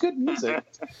it's good music.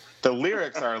 The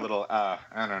lyrics are a little, I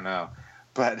don't know,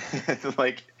 but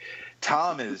like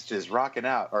Tom is just rocking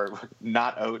out, or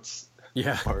not Oates.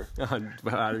 yeah. Or Not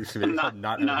Not Oates. is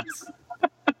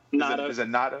it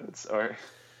not Oates or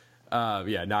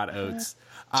Yeah, not Oates.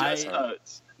 just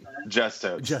Oates. just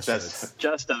Oates? Just That's- Oates.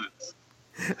 Just Oates.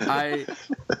 I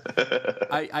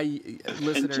And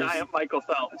listeners, giant Michael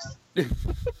Phelps.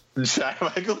 Giant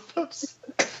Michael Phelps.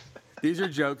 these are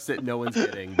jokes that no one's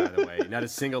getting, by the way. Not a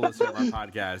single listener of our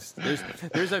podcast.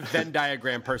 There's a Venn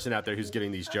diagram person out there who's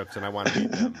getting these jokes, and I want to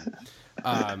meet them.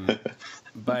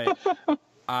 But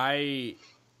I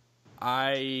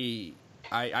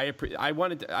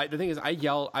wanted to, the thing is I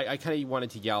kind of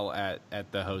wanted to yell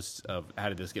at the hosts of How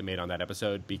Did This Get Made on that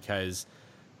episode, because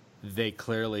they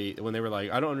clearly, when they were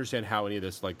like, I don't understand how any of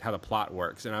this, like how the plot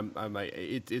works, and I'm like,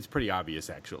 it's pretty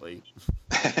obvious actually.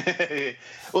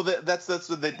 Well, that's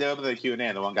what they did with the Q&A,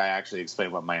 and the one guy actually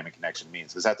explained what Miami Connection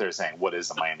means, because out there saying, what is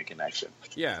the Miami Connection?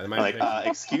 Yeah, the Like,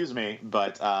 excuse me,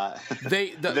 but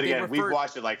they then again, we've refer,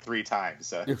 watched it like 3 times,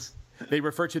 so they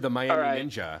refer to the Miami All right.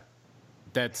 Ninja.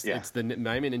 It's the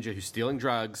Miami Ninja who's stealing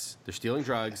drugs. They're stealing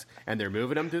drugs, and they're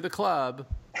moving them through the club.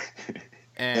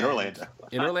 And, In Orlando.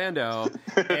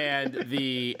 and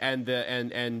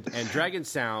Dragon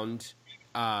Sound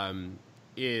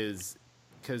is,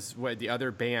 because what the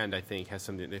other band I think has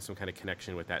some kind of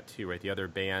connection with that too, right? The other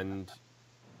band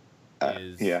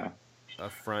is yeah. a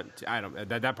front. I don't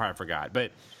that part I forgot,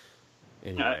 but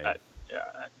anyway.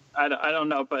 I don't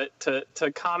know, but to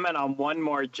comment on one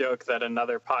more joke that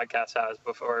another podcast has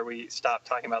before we stop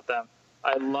talking about them,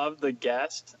 I love the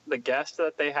guest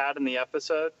that they had in the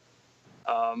episode,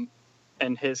 and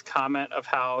his comment of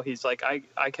how he's like,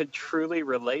 I could truly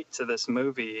relate to this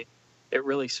movie. It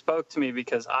really spoke to me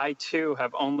because I too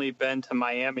have only been to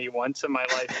Miami once in my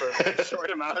life for a very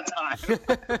short amount of time.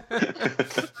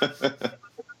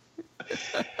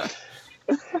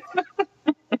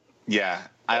 Yeah.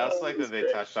 I also like that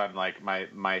they touched on like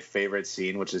my favorite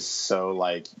scene, which is so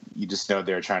like you just know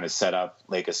they're trying to set up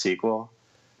like a sequel.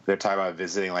 They're talking about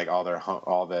visiting like all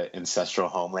the ancestral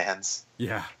homelands.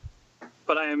 Yeah.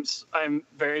 But I'm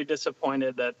very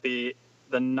disappointed that the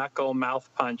knuckle mouth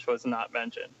punch was not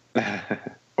mentioned.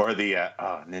 Or the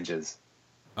ninjas.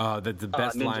 The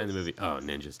best line in the movie. Oh,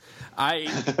 ninjas.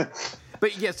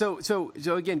 But yeah, so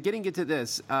again, getting into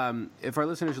this, if our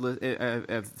listeners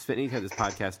have spent any time of this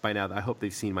podcast by now, I hope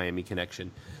they've seen Miami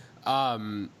Connection.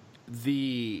 But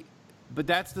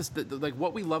that's like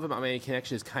what we love about Miami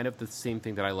Connection is kind of the same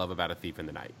thing that I love about A Thief in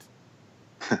the Night.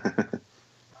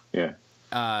 Yeah.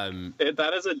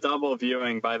 That is a double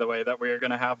viewing, by the way, that we are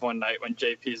going to have one night when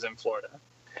JP's in Florida.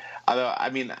 Although, I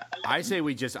mean, I say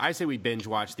we binge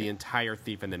watch the entire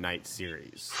Thief in the Night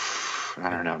series. I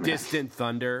don't know, man. Distant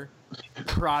Thunder,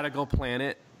 Prodigal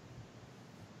Planet.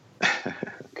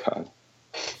 God.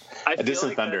 I feel Distant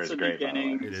like Thunder that's is the great, by the way.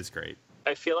 beginning. It is great.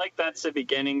 I feel like that's the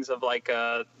beginnings of like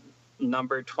a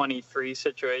number 23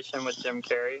 situation with Jim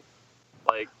Carrey.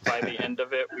 Like by the end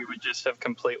of it, we would just have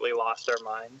completely lost our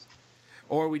minds.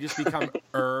 Or we just become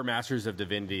Masters of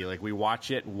Divinity. Like we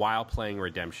watch it while playing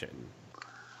Redemption.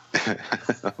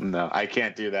 No, I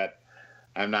can't do that.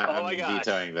 I'm not. Oh my I'm gosh.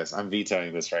 vetoing this. I'm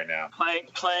vetoing this right now.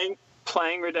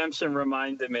 Playing Redemption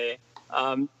reminded me.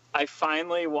 I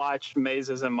finally watched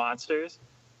Mazes and Monsters.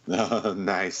 Oh,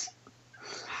 nice.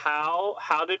 How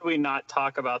did we not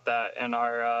talk about that in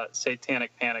our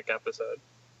Satanic Panic episode?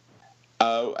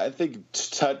 I think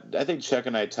Chuck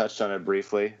and I touched on it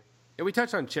briefly. Yeah, we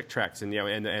touched on Chick Tracks and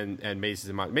and Mazes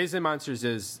and Monsters. Mazes and Monsters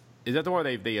is that the one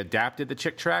they adapted the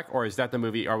Chick Track, or is that the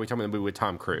movie? Are we talking about the movie with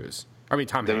Tom Cruise? I mean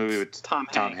Tom The Hanks. movie with Tom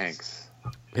Hanks.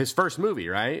 His first movie,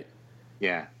 right?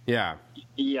 Yeah. Yeah.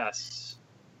 Yes.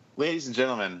 Ladies and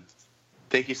gentlemen,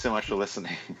 thank you so much for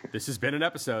listening. This has been an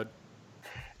episode.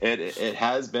 It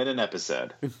has been an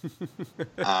episode. This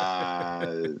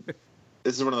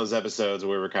is one of those episodes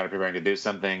where we were kind of preparing to do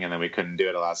something and then we couldn't do it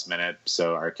at the last minute.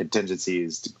 So our contingency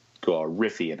is to go all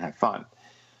riffy and have fun.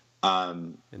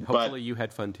 And hopefully you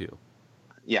had fun too.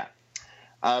 Yeah.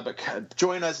 But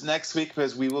join us next week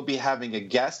because we will be having a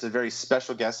guest, a very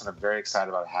special guest, and I'm very excited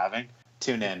about having.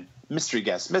 Tune in. Mystery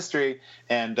guest, mystery.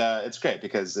 And it's great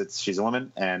because she's a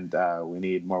woman and we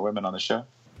need more women on the show.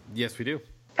 Yes, we do.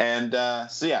 And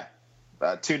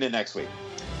tune in next week.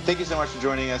 Thank you so much for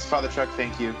joining us. Father Chuck,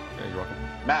 thank you. Yeah, you're welcome.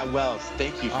 Matt Wells,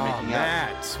 thank you for making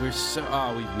Matt, we've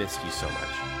missed you so much.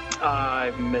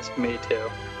 I missed me too.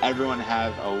 Everyone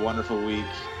have a wonderful week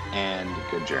and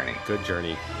good journey. Good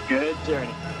journey. Good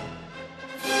journey.